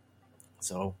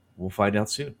 So we'll find out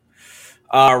soon.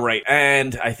 All right,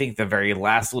 and I think the very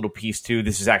last little piece too.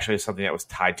 This is actually something that was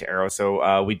tied to Arrow.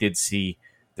 So we did see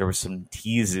there was some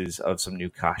teases of some new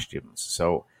costumes.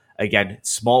 So again,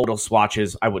 small little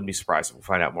swatches. I wouldn't be surprised if we'll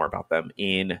find out more about them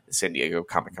in San Diego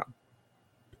Comic-Con.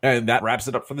 And that wraps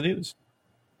it up for the news.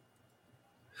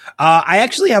 I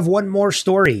actually have one more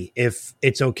story, if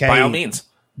it's okay. By all means.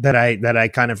 That I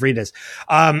kind of read this.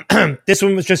 This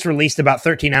one was just released about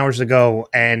 13 hours ago,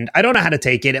 and I don't know how to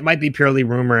take it. It might be purely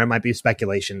rumor. It might be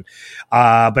speculation.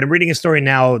 But I'm reading a story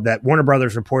now that Warner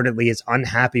Brothers reportedly is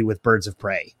unhappy with Birds of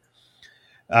Prey.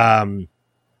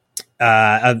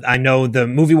 I know the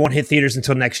movie won't hit theaters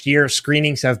until next year.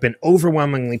 Screenings have been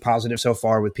overwhelmingly positive so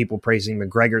far, with people praising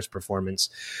McGregor's performance,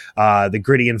 the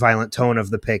gritty and violent tone of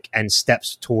the pick, and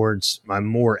steps towards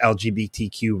more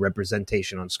LGBTQ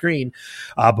representation on screen.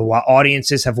 But while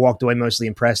audiences have walked away mostly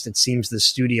impressed, it seems the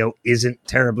studio isn't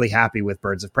terribly happy with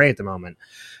Birds of Prey at the moment.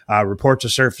 Reports are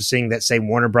surfacing that say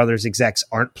Warner Brothers execs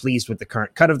aren't pleased with the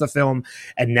current cut of the film,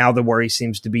 and now the worry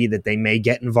seems to be that they may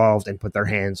get involved and put their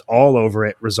hands all over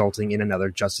it, resulting in another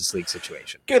Justice League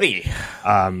situation. Goody.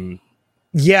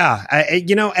 Yeah,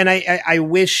 I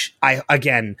wish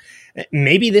again,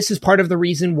 maybe this is part of the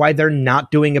reason why they're not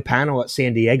doing a panel at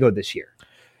San Diego this year.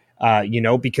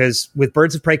 Because with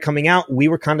Birds of Prey coming out, we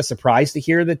were kind of surprised to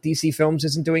hear that DC Films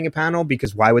isn't doing a panel,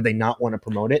 because why would they not want to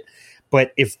promote it?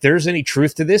 But if there's any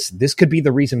truth to this could be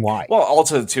the reason why. Well,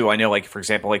 also, too, I know, like, for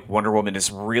example, like Wonder Woman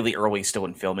is really early still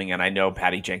in filming, and I know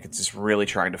Patty Jenkins is really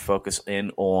trying to focus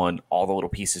in on all the little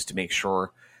pieces to make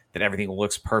sure that everything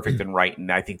looks perfect and right.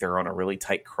 And I think they're on a really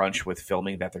tight crunch with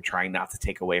filming that they're trying not to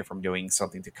take away from doing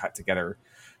something to cut together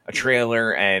a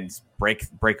trailer and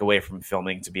break away from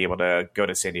filming to be able to go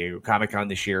to San Diego Comic-Con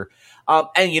this year.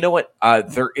 And you know what?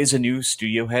 There is a new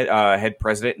studio head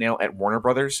president now at Warner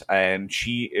Brothers, and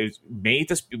she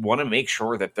want to make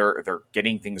sure that they're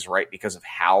getting things right because of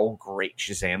how great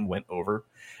Shazam went over.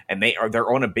 And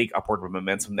they're on a big upward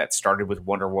momentum that started with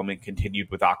Wonder Woman,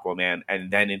 continued with Aquaman, and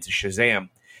then into Shazam.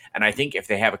 And I think if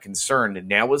they have a concern,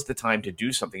 now is the time to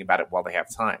do something about it while they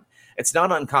have time. It's not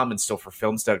uncommon still for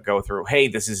films to go through, hey,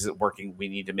 this isn't working. We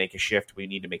need to make a shift. We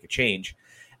need to make a change.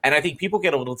 And I think people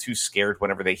get a little too scared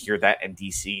whenever they hear that and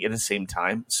DC at the same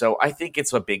time. So I think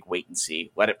it's a big wait and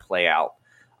see. Let it play out.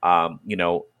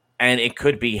 And it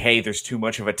could be, hey, there's too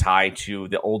much of a tie to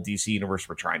the old DC universe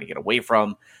we're trying to get away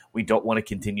from. We don't want to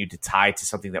continue to tie to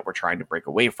something that we're trying to break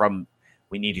away from.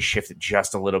 We need to shift it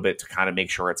just a little bit to kind of make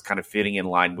sure it's kind of fitting in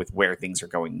line with where things are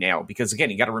going now. Because, again,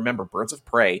 you got to remember, Birds of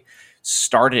Prey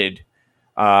started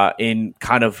in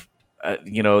kind of,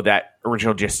 that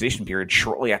original gestation period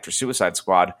shortly after Suicide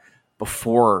Squad,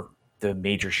 before the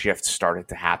major shifts started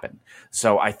to happen.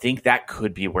 So I think that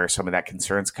could be where some of that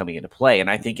concern's coming into play. And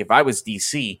I think if I was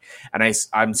DC and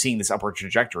I'm seeing this upward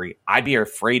trajectory, I'd be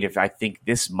afraid if I think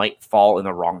this might fall in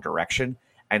the wrong direction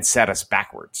and set us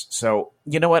backwards. So,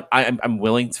 you know what? I'm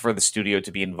willing for the studio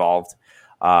to be involved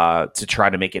to try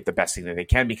to make it the best thing that they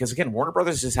can. Because, again, Warner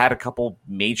Brothers has had a couple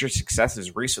major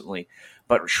successes recently,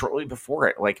 but shortly before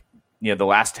it, like, the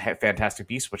last Fantastic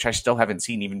Beasts, which I still haven't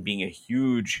seen, even being a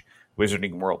huge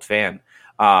Wizarding World fan.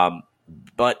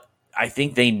 But I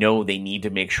think they know they need to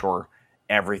make sure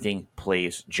everything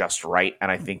plays just right. And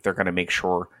I think they're going to make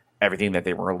sure everything that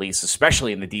they release,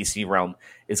 especially in the DC realm,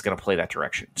 is going to play that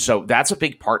direction. So that's a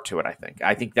big part to it, I think.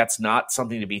 I think that's not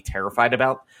something to be terrified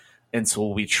about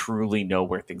until we truly know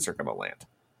where things are going to land.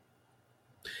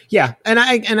 Yeah, and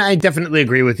I definitely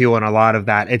agree with you on a lot of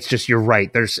that. It's just, you're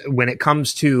right. There's, when it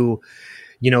comes to,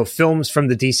 films from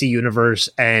the DC universe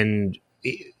and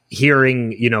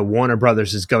hearing, Warner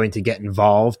Brothers is going to get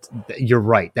involved, you're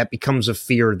right. That becomes a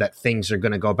fear that things are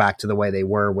going to go back to the way they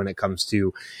were when it comes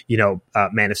to,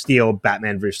 Man of Steel,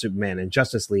 Batman vs. Superman, and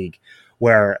Justice League,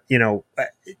 where,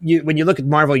 when you look at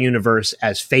Marvel Universe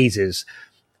as phases,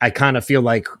 I kind of feel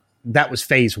like that was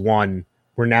phase one.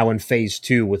 We're now in phase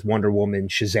two with Wonder Woman,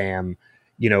 Shazam,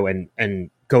 and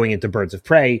going into Birds of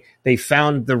Prey. They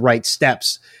found the right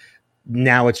steps.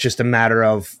 Now it's just a matter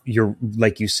of,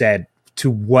 like you said, to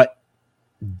what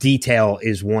detail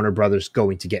is Warner Brothers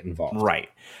going to get involved? Right.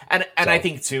 And I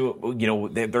think too,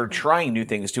 they're trying new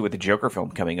things too with the Joker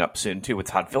film coming up soon too with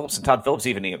Todd Phillips. And Todd Phillips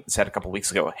even said a couple weeks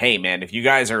ago, "Hey man, if you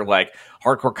guys are like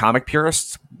hardcore comic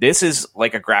purists, this is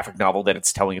like a graphic novel that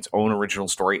it's telling its own original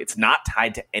story. It's not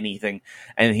tied to anything."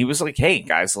 And he was like, "Hey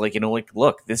guys,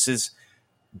 look, this is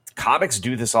comics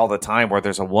do this all the time where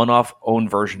there's a one-off own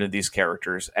version of these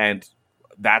characters, and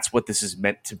that's what this is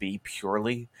meant to be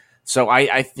purely." So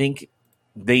I think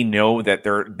they know that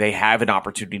they have an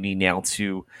opportunity now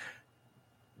to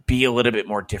be a little bit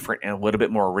more different and a little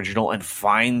bit more original and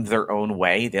find their own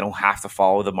way. They don't have to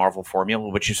follow the Marvel formula,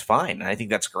 which is fine. And I think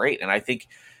that's great. And I think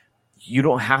you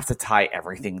don't have to tie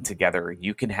everything together.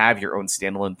 You can have your own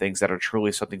standalone things that are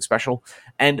truly something special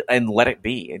and let it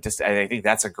be. I think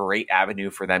that's a great avenue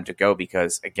for them to go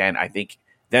because, again, I think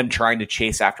them trying to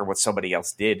chase after what somebody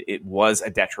else did, it was a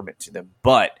detriment to them.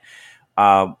 But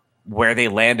where they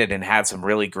landed and had some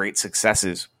really great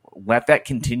successes, let that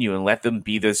continue and let them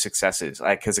be those successes.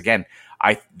 Because again,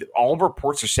 all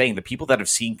reports are saying the people that have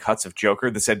seen cuts of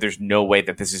Joker that said there's no way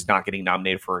that this is not getting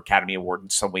nominated for Academy Award in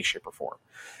some way, shape, or form.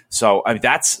 So I mean,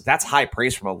 that's high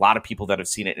praise from a lot of people that have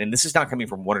seen it. And this is not coming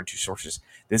from one or two sources.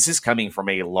 This is coming from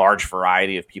a large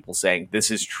variety of people saying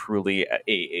this is truly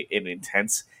an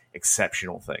intense,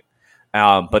 exceptional thing.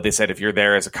 But they said if you're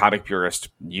there as a comic purist,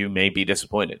 you may be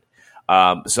disappointed.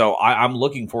 So I'm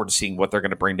looking forward to seeing what they're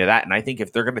going to bring to that. And I think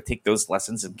if they're going to take those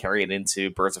lessons and carry it into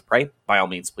Birds of Prey, by all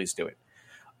means, please do it.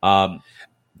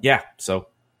 So.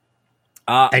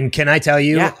 And can I tell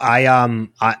you, yeah.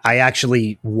 I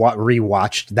actually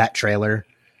rewatched that trailer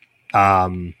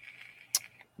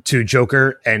to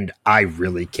Joker, and I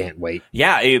really can't wait.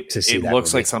 Yeah, it that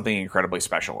looks movie. like something incredibly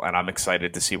special, and I'm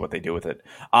excited to see what they do with it.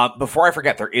 Before I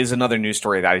forget, there is another news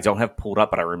story that I don't have pulled up,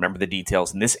 but I remember the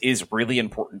details, and this is really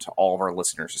important to all of our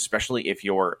listeners, especially if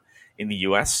you're in the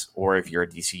US or if you're a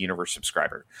DC Universe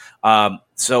subscriber.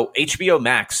 So HBO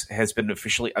Max has been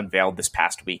officially unveiled this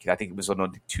past week. I think it was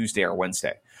on Tuesday or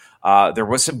Wednesday. There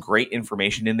was some great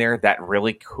information in there that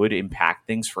really could impact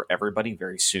things for everybody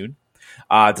very soon.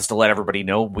 Just to let everybody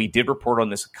know, we did report on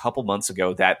this a couple months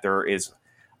ago that there is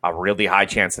a really high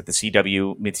chance that the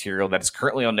CW material that is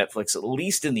currently on Netflix, at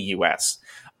least in the US,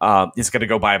 is going to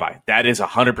go bye-bye. That is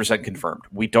 100% confirmed.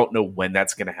 We don't know when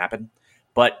that's going to happen,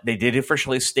 but they did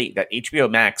officially state that HBO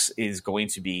Max is going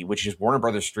to be, which is Warner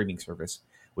Brothers streaming service,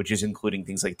 which is including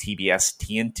things like TBS,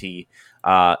 TNT,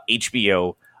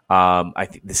 HBO, I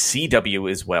think the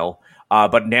CW as well.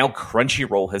 But now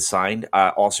Crunchyroll has signed.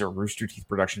 Also, Rooster Teeth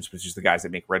Productions, which is the guys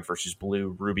that make Red vs.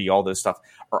 Blue, Ruby, all those stuff,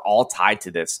 are all tied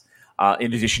to this.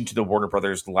 In addition to the Warner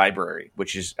Brothers library,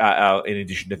 which is in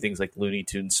addition to things like Looney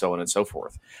Tunes, so on and so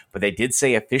forth. But they did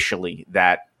say officially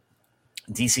that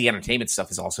DC Entertainment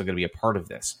stuff is also going to be a part of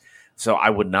this. So I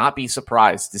would not be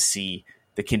surprised to see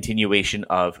the continuation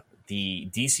of the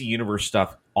DC Universe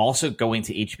stuff also going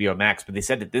to HBO Max. But they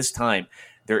said at this time,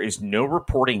 there is no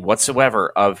reporting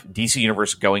whatsoever of DC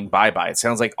Universe going bye-bye. It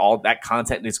sounds like all that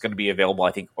content is going to be available,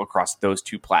 I think, across those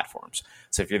two platforms.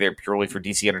 So if you're there purely for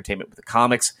DC Entertainment with the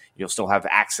comics, you'll still have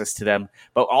access to them.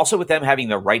 But also with them having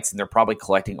the rights, and they're probably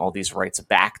collecting all these rights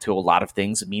back to a lot of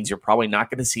things, it means you're probably not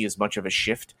going to see as much of a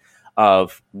shift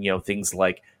of, things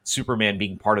like Superman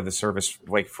being part of the service,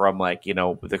 like from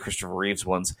the Christopher Reeves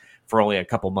ones for only a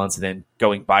couple months and then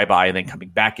going bye-bye and then coming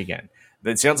back again.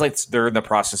 It sounds like they're in the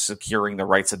process of securing the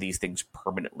rights of these things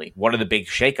permanently. One of the big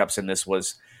shakeups in this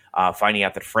was finding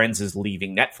out that Friends is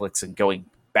leaving Netflix and going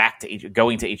to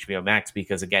HBO Max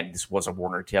because, again, this was a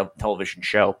Warner television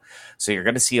show. So you're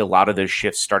going to see a lot of those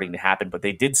shifts starting to happen. But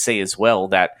they did say as well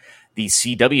that the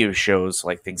CW shows,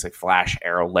 like things like Flash,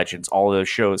 Arrow, Legends, all of those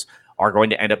shows are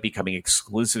going to end up becoming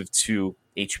exclusive to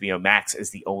HBO Max as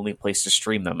the only place to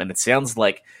stream them. And it sounds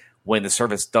like when the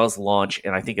service does launch,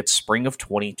 and I think it's spring of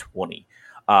 2020,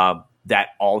 that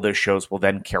all those shows will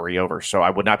then carry over. So I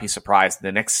would not be surprised in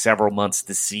the next several months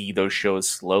to see those shows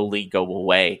slowly go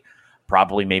away,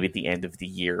 probably maybe at the end of the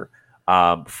year,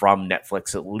 from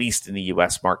Netflix, at least in the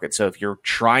US market. So if you're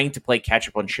trying to play catch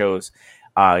up on shows,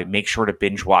 make sure to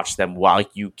binge watch them while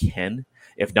you can.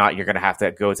 If not, you're going to have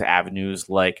to go to avenues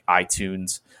like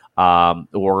iTunes,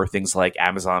 or things like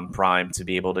Amazon Prime to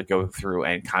be able to go through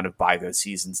and kind of buy those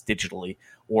seasons digitally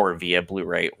or via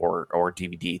Blu-ray or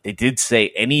DVD. They did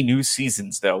say any new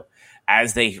seasons, though,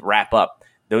 as they wrap up,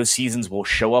 those seasons will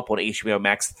show up on HBO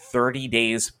Max 30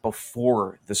 days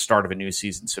before the start of a new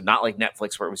season. So not like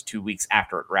Netflix where it was 2 weeks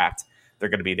after it wrapped. They're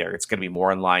going to be there. It's going to be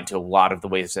more in line to a lot of the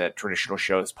ways that traditional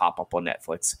shows pop up on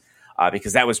Netflix.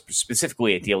 Because that was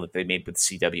specifically a deal that they made with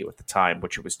CW at the time,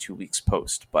 which it was 2 weeks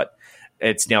post. But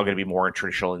it's now going to be more in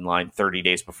traditional in line 30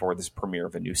 days before this premiere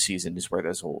of a new season is where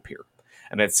those will appear.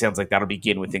 And it sounds like that'll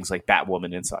begin with things like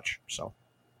Batwoman and such. So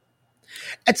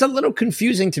it's a little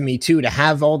confusing to me too, to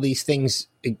have all these things,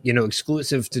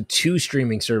 exclusive to 2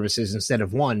 streaming services instead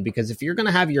of 1, because if you're going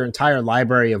to have your entire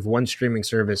library of 1 streaming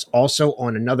service also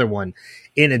on another one,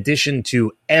 in addition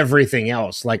to everything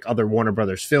else, like other Warner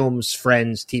Brothers films,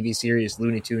 Friends, TV series,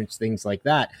 Looney Tunes, things like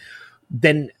that,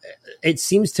 then it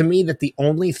seems to me that the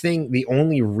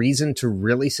only reason to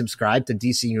really subscribe to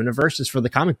DC Universe is for the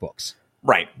comic books.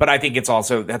 Right. But I think that's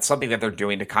something that they're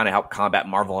doing to kind of help combat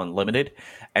Marvel Unlimited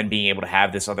and being able to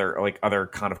have this other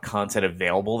kind of content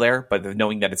available there. But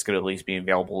knowing that it's going to at least be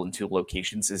available in 2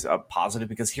 locations is a positive,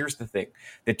 because here's the thing.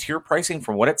 The tier pricing,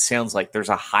 from what it sounds like, there's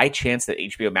a high chance that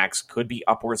HBO Max could be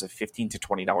upwards of $15 to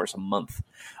 $20 a month.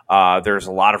 There's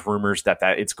a lot of rumors that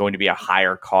it's going to be a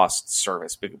higher cost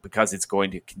service because it's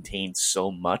going to contain so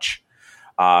much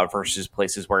versus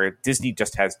places where Disney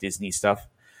just has Disney stuff.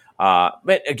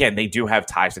 But again, they do have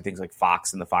ties to things like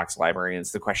Fox and the Fox library, and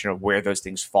it's the question of where those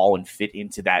things fall and fit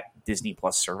into that Disney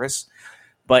Plus service.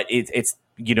 But it's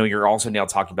you're also now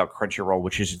talking about Crunchyroll,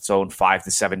 which is its own $5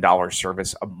 to $7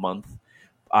 service a month,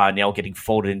 now getting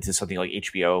folded into something like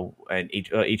HBO and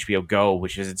HBO Go,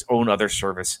 which is its own other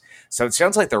service. So it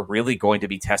sounds like they're really going to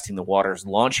be testing the waters,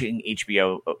 launching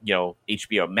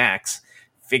HBO Max,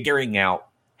 figuring out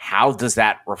how does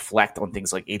that reflect on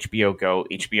things like HBO Go,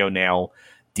 HBO Now,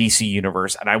 DC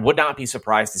Universe, and I would not be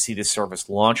surprised to see this service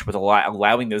launch with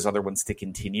allowing those other ones to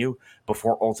continue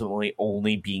before ultimately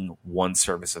only being 1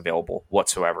 service available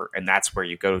whatsoever. And that's where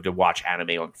you go to watch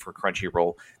anime for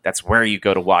Crunchyroll. That's where you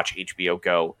go to watch HBO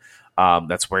Go.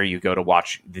 That's where you go to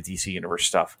watch the DC Universe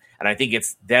stuff. And I think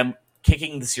it's them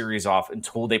kicking the series off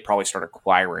until they probably start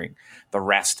acquiring the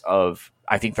rest of,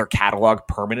 I think, their catalog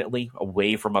permanently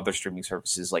away from other streaming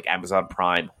services like Amazon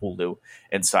Prime, Hulu,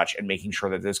 and such, and making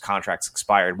sure that those contracts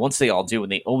expired. Once they all do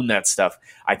and they own that stuff,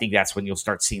 I think that's when you'll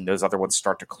start seeing those other ones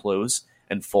start to close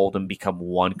and fold and become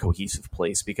one cohesive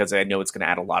place, because I know it's going to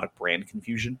add a lot of brand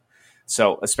confusion.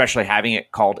 So especially having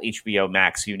it called HBO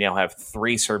Max, you now have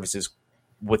 3 services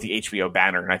with the HBO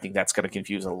banner, and I think that's going to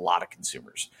confuse a lot of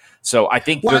consumers. So I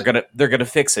think they're gonna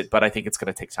fix it, but I think it's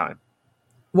going to take time.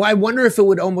 Well, I wonder if it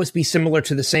would almost be similar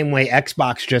to the same way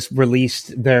Xbox just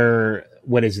released their,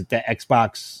 what is it, the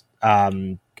Xbox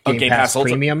Game Pass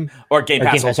Premium or Game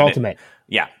Pass Ultimate.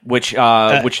 Yeah, which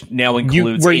now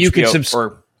includes where HBO, you could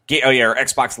or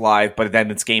Xbox Live, but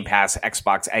then it's Game Pass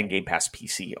Xbox and Game Pass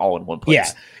PC all in one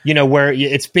place. Yeah, where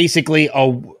it's basically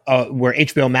where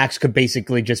HBO Max could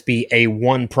basically just be a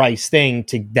one price thing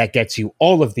that gets you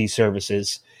all of these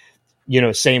services.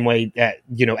 Same way that,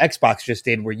 Xbox just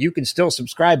did, where you can still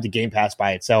subscribe to Game Pass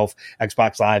by itself,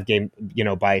 Xbox Live game,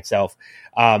 by itself.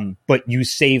 But you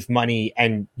save money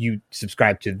and you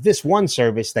subscribe to this one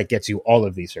service that gets you all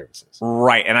of these services.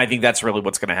 Right. And I think that's really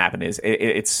what's going to happen is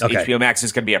it's okay. HBO Max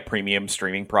is going to be a premium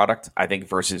streaming product, I think,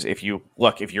 versus if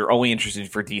you're only interested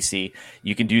for DC,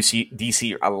 you can do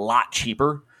DC a lot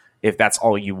cheaper if that's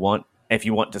all you want. If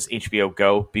you want just HBO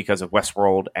Go because of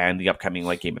Westworld and the upcoming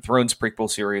like Game of Thrones prequel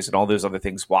series and all those other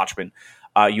things, Watchmen,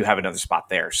 you have another spot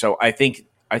there. So I think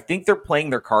they're playing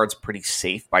their cards pretty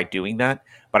safe by doing that,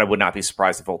 but I would not be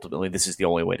surprised if ultimately this is the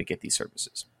only way to get these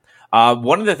services.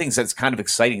 One of the things that's kind of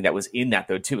exciting that was in that,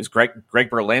 though, too, is Greg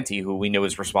Berlanti, who we know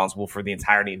is responsible for the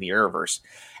entirety of the Arrowverse,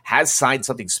 has signed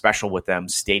something special with them,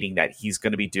 stating that he's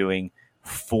going to be doing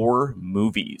 4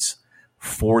 movies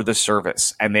for the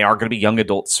service, and they are going to be young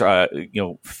adult,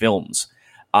 films.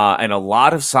 And a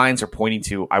lot of signs are pointing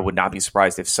to, I would not be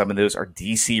surprised if some of those are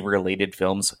DC-related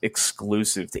films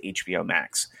exclusive to HBO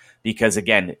Max. Because,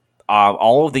 again,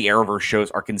 all of the Arrowverse shows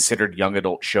are considered young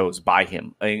adult shows by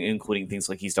him, including things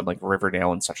like he's done like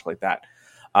Riverdale and such like that.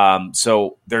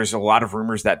 So there's a lot of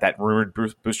rumors that rumored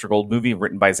Booster Gold movie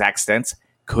written by Zach Stentz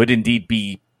could indeed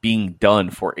be being done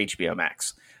for HBO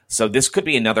Max. So this could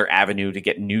be another avenue to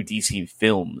get new DC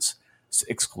films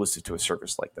exclusive to a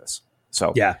service like this.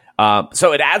 So yeah,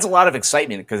 so it adds a lot of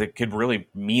excitement because it could really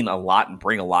mean a lot and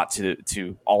bring a lot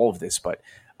to all of this. But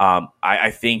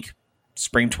I think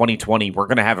spring 2020, we're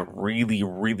going to have a really,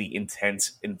 really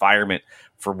intense environment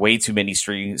for way too many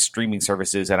streaming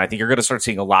services. And I think you're going to start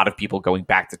seeing a lot of people going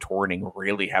back to torrenting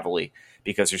really heavily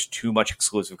because there's too much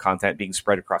exclusive content being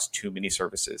spread across too many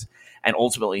services. And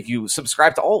ultimately, if you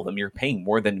subscribe to all of them, you're paying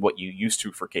more than what you used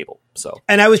to for cable. So,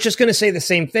 and I was just going to say the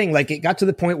same thing. Like, it got to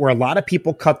the point where a lot of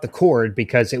people cut the cord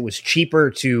because it was cheaper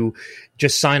to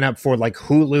just sign up for like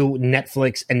Hulu,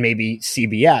 Netflix, and maybe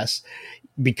CBS.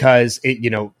 because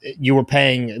you were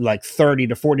paying like $30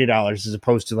 to $40 as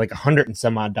opposed to like $100 and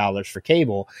some odd dollars for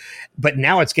cable. But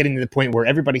now it's getting to the point where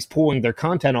everybody's pulling their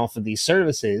content off of these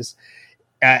services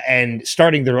and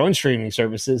starting their own streaming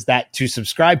services, that to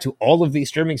subscribe to all of these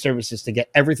streaming services to get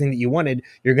everything that you wanted,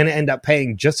 you're going to end up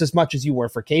paying just as much as you were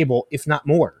for cable, if not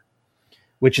more,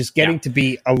 which is getting to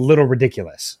be a little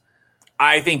ridiculous.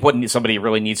 I think what somebody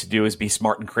really needs to do is be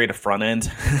smart and create a front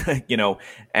end,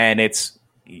 and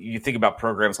you think about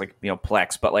programs like,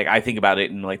 Plex, but like I think about it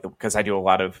in like, because I do a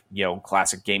lot of,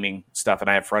 classic gaming stuff, and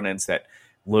I have front ends that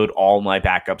load all my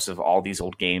backups of all these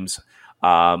old games.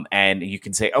 And you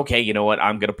can say, okay, you know what?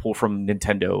 I'm going to pull from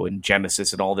Nintendo and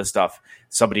Genesis and all this stuff.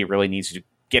 Somebody really needs to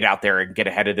get out there and get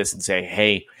ahead of this and say,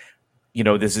 hey,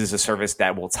 this is a service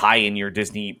that will tie in your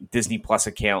Disney Plus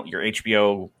account, your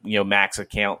HBO, Max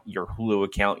account, your Hulu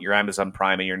account, your Amazon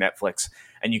Prime, and your Netflix.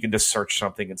 And you can just search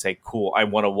something and say, cool, I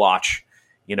want to watch,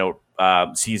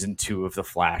 season 2 of The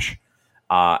Flash.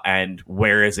 And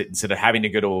where is it? Instead of having to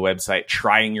go to a website,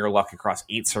 trying your luck across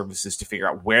 8 services to figure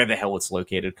out where the hell it's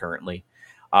located currently.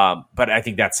 But I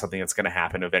think that's something that's going to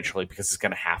happen eventually, because it's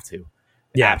going to have to.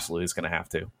 It absolutely is going to have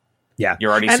to. Yeah,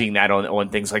 you're already seeing that on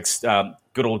things like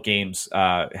Good Old Games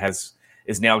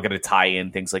is now going to tie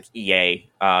in things like EA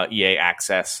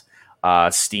Access,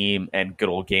 Steam, and Good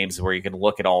Old Games, where you can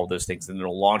look at all of those things and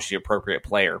it'll launch the appropriate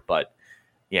player. But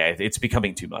yeah, it's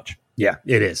becoming too much. Yeah,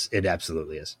 it is. It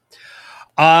absolutely is.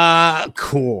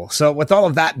 Cool. So with all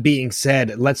of that being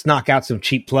said, let's knock out some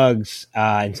cheap plugs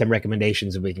and some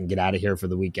recommendations, and we can get out of here for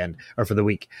the weekend or for the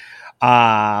week.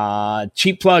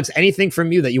 Cheap plugs, anything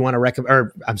from you that you want to recommend,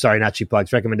 or I'm sorry, not cheap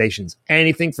plugs, recommendations.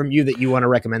 Anything from you that you want to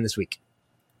recommend this week?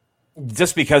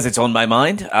 Just because it's on my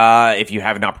mind, if you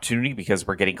have an opportunity, because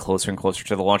we're getting closer and closer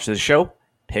to the launch of the show,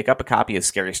 pick up a copy of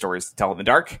Scary Stories to Tell in the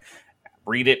Dark.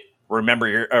 Read it.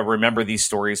 Remember these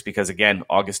stories, because, again,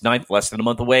 August 9th, less than a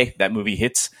month away, that movie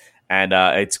hits, and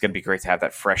it's going to be great to have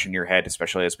that fresh in your head,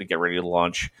 especially as we get ready to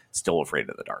launch Still Afraid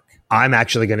of the Dark. I'm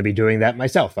actually going to be doing that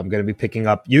myself. I'm going to be picking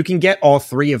up, you can get all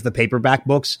 3 of the paperback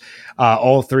books,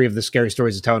 all 3 of the Scary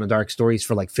Stories to Tell in the Dark stories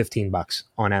for like $15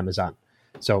 on Amazon.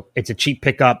 So it's a cheap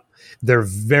pickup. They're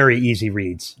very easy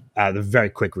reads. They're very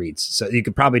quick reads. So you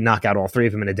could probably knock out all 3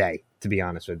 of them in a day, to be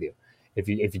honest with you, if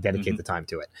you dedicate the time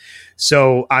to it.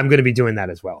 So I'm going to be doing that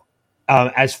as well.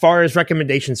 As far as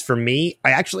recommendations for me,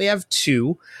 I actually have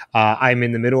 2. I'm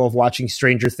in the middle of watching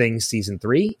Stranger Things season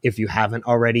 3. If you haven't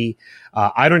already,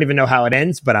 I don't even know how it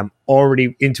ends, but I'm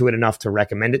already into it enough to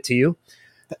recommend it to you.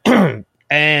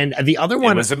 And the other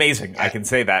one, it was amazing. I can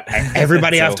say that.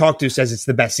 Everybody I've talked to says it's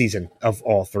the best season of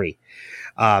all 3.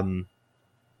 And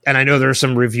I know there are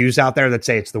some reviews out there that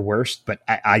say it's the worst, but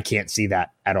I can't see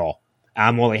that at all.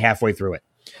 I'm only halfway through it.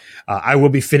 I will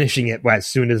be finishing it as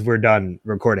soon as we're done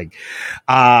recording.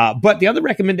 But the other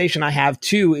recommendation I have,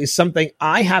 too, is something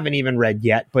I haven't even read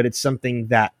yet, but it's something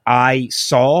that I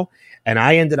saw and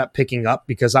I ended up picking up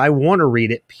because I want to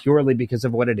read it purely because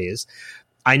of what it is.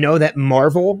 I know that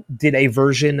Marvel did a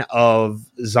version of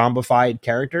zombified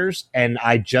characters, and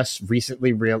I just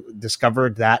recently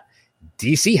discovered that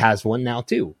DC has one now,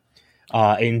 too.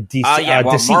 In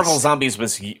DC, Marvel Zombies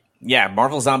was... Yeah,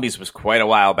 Marvel Zombies was quite a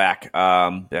while back.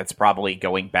 That's probably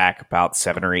going back about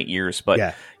 7 or 8 years.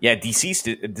 But yeah, Deceased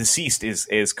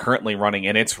is currently running,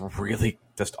 and it's really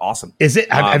just awesome. Is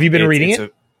it? Have you been reading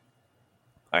it?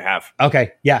 I have.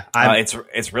 Okay, yeah.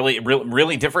 It's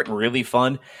really different and really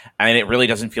fun, and it really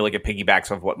doesn't feel like it piggybacks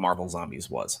off what Marvel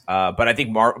Zombies was. But I think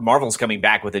Marvel's coming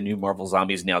back with a new Marvel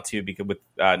Zombies now too, because with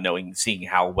seeing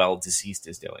how well Deceased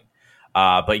is doing.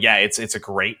 But yeah, it's a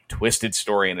great twisted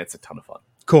story, and it's a ton of fun.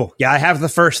 Cool. Yeah, I have the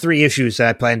first 3 issues.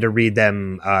 I plan to read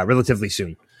them relatively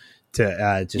soon.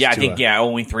 I think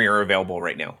only 3 are available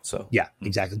right now. So yeah,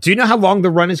 exactly. Do you know how long the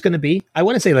run is going to be? I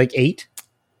want to say like 8.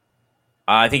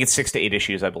 I think it's 6 to 8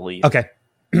 issues, I believe. Okay.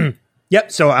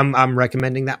 Yep. So I'm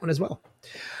recommending that one as well.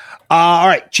 All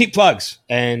right, cheap plugs,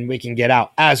 and we can get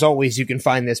out. As always, you can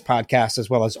find this podcast as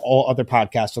well as all other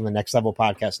podcasts on the Next Level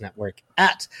Podcast Network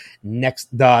at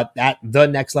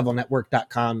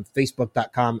thenextlevelnetwork.com,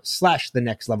 facebook.com/the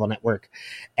Next Level Network,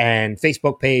 and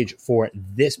Facebook page for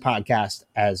this podcast,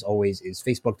 as always, is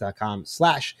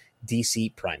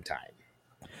facebook.com/DC Primetime.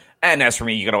 And as for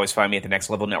me, you can always find me at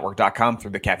thenextlevelnetwork.com through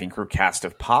the Caffeine Crew cast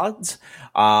of pods.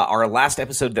 Our last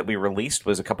episode that we released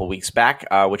was a couple weeks back,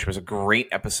 which was a great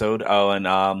episode.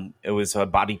 And it was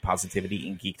body positivity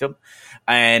in geekdom.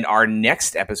 And our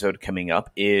next episode coming up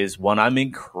is one I'm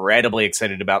incredibly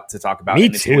excited about to talk about. Me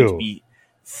and it's too. going to be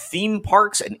theme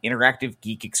parks and interactive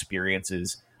geek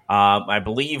experiences. I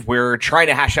believe we're trying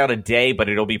to hash out a day, but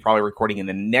it'll be probably recording in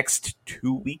the next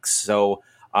 2 weeks. So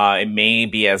It may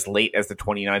be as late as the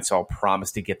 29th, so I'll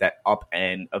promise to get that up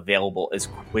and available as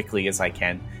quickly as I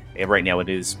can. And right now, it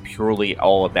is purely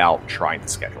all about trying to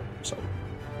schedule. So,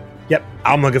 yep,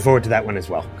 I'm looking forward to that one as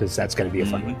well because that's going to be a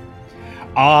fun one.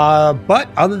 But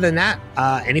other than that,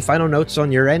 any final notes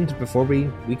on your end before we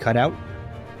cut out?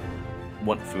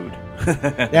 Want food.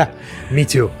 Yeah, me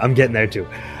too. I'm getting there too.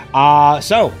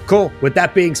 So cool. With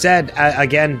that being said,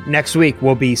 again, next week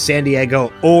will be San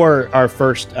Diego or our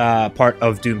first part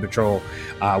of Doom Patrol.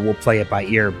 We'll play it by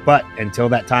ear. But until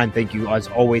that time, thank you as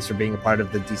always for being a part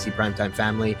of the DC Primetime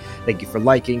family. Thank you for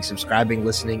liking, subscribing,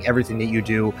 listening, everything that you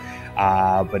do.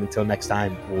 But until next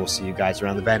time, we'll see you guys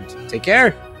around the bend. Take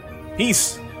care.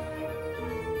 Peace.